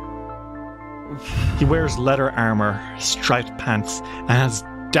 He wears leather armor, striped pants, and has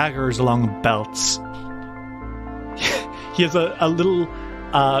daggers along belts. He has a little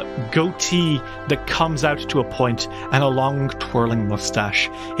goatee that comes out to a point and a long twirling mustache.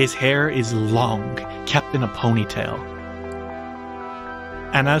 His hair is long, kept in a ponytail.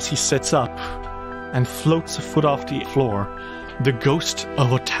 And as he sits up and floats a foot off the floor, the ghost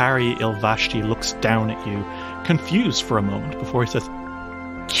of Otari Ilvashti looks down at you, confused for a moment before he says,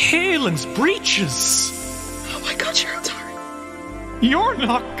 "Kaelin's breeches! Oh my god, you're Otari.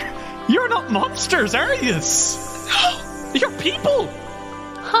 You're not monsters, are you? No. You're people!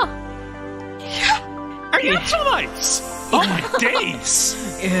 Huh. Yeah. Are you Israelites? Oh my days!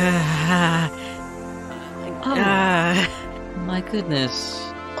 My goodness.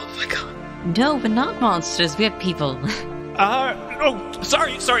 Oh my god. No, but not monsters. We're people.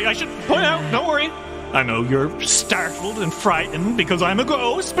 Sorry, I should point out, don't worry. I know you're startled and frightened because I'm a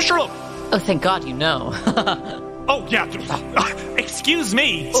ghost, but sure. Oh, thank God you know. Oh, yeah. Excuse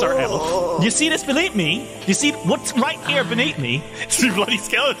me, Sir Elf. You see this beneath me? You see what's right here beneath me? It's a bloody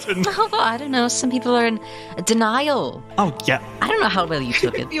skeleton. Oh, I don't know. Some people are in denial. Oh, yeah. I don't know how well you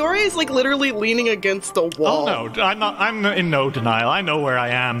took it. Fiore is like literally leaning against the wall. Oh, no. I'm in no denial. I know where I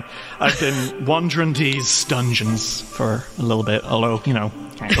am. I've been wandering these dungeons for a little bit, although,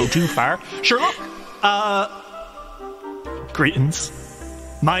 can't go too far. Sherlock, greetings.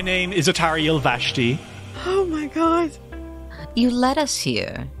 My name is Otari Werewolf. Oh my god. You led us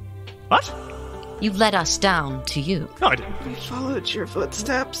here. What? You led us down to you. No, I didn't. We followed your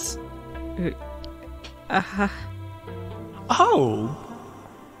footsteps. Oh.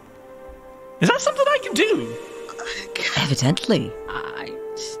 Is that something I can do? Evidently.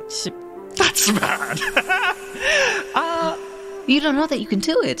 That's bad. You don't know that you can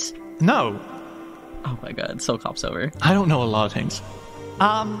do it. No. Oh my god, Soul Cop's over. I don't know a lot of things.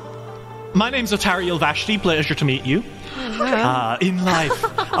 My name's Otari Werewolf. Pleasure to meet you. In life,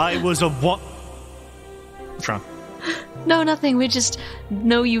 I was a what? What's wrong? No, nothing. We just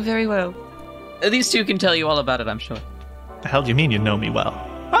know you very well. These two can tell you all about it, I'm sure. The hell do you mean you know me well?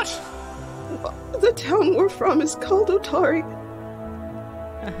 What? The town we're from is called Otari.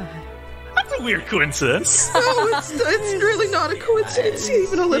 That's a weird coincidence. No, it's really not a coincidence,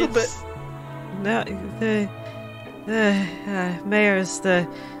 even a little bit. No, the mayor's the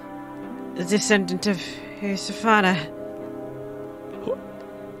descendant of Yusufana.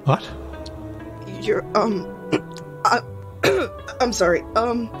 What? You're, I'm sorry,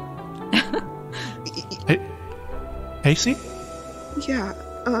 AC? Yeah,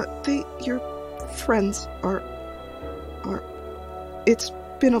 your friends are, it's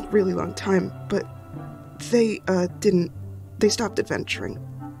been a really long time, but they stopped adventuring,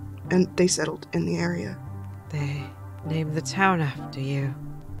 and they settled in the area. They named the town after you.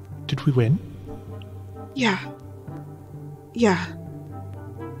 Did we win? Yeah.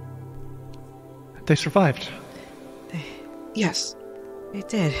 They survived. Yes. They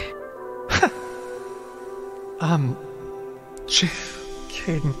did.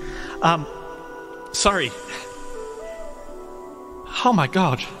 Caden. Sorry. Oh my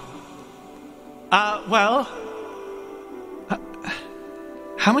god. Well...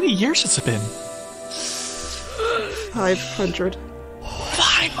 how many years has it been? 500.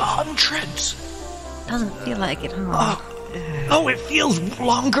 500? Doesn't feel like it, huh? Oh, it feels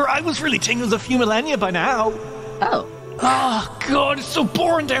longer. I was really thinking it was a few millennia by now. Oh. Oh, God, it's so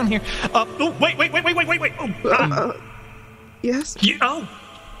boring down here. Wait. Yes?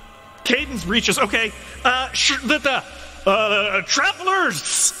 Cadence reaches. Okay.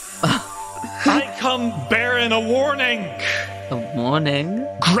 Travelers! I come bearing a warning. A warning?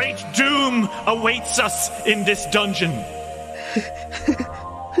 Great doom awaits us in this dungeon.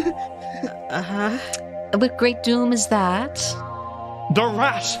 What great doom is that? The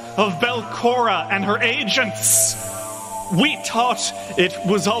wrath of Belcora and her agents. We thought it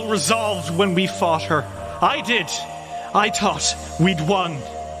was all resolved when we fought her. I did. I thought we'd won.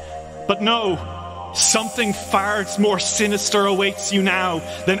 But no, something far more sinister awaits you now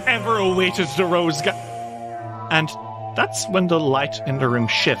than ever awaited the Rose And that's when the light in the room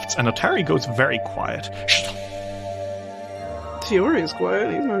shifts and Otari goes very quiet. Shh. Fiore is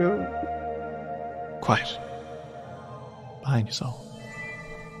quiet. He's not going. Quiet. Behind you, soul.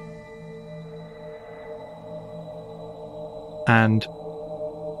 And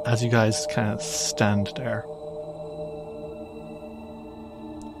as you guys kind of stand there,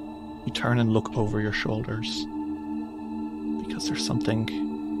 you turn and look over your shoulders because there's something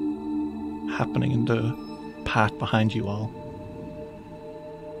happening in the path behind you all.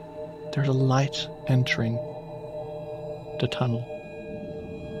 There's a light entering the tunnel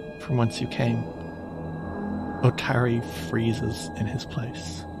from whence you came. Otari freezes in his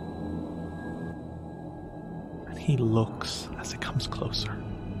place. And he looks as it comes closer.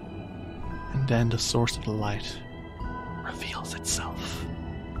 And then the source of the light reveals itself.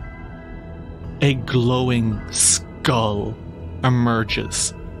 A glowing skull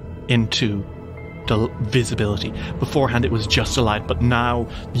emerges into the visibility. Beforehand it was just a light, but now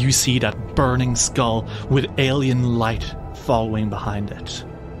you see that burning skull with alien light following behind it.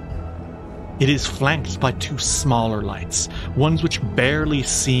 It is flanked by two smaller lights, ones which barely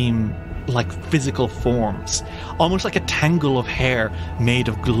seem like physical forms, almost like a tangle of hair made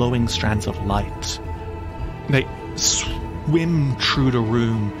of glowing strands of light. They swim through the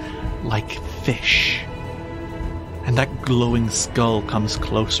room like fish. And that glowing skull comes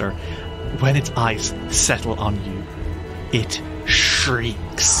closer. When its eyes settle on you, it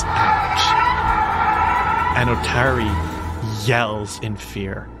shrieks out. And Otari yells in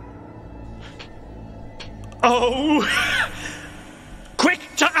fear. Oh! Quick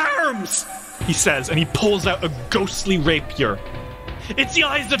to arms! He says, and he pulls out a ghostly rapier. It's the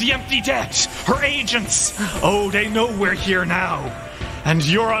eyes of the empty dead, her agents. Oh, they know we're here now. And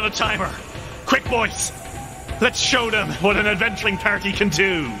you're on a timer. Quick, boys. Let's show them what an adventuring party can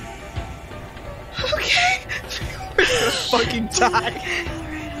do. Okay. We're gonna fucking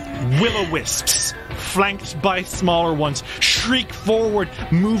die. Will-o-wisps, flanked by smaller ones, shriek forward,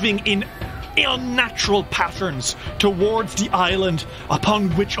 moving in unnatural patterns towards the island upon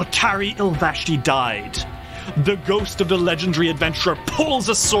which Otari Ilvashti died. The ghost of the legendary adventurer pulls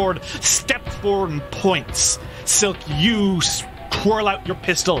a sword, steps forward and points. Silk, you twirl out your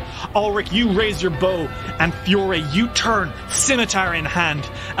pistol. Ulrich, you raise your bow. And Fiore, you turn, scimitar in hand,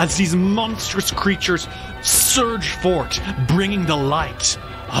 as these monstrous creatures surge forth, bringing the light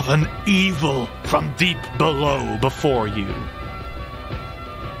of an evil from deep below before you.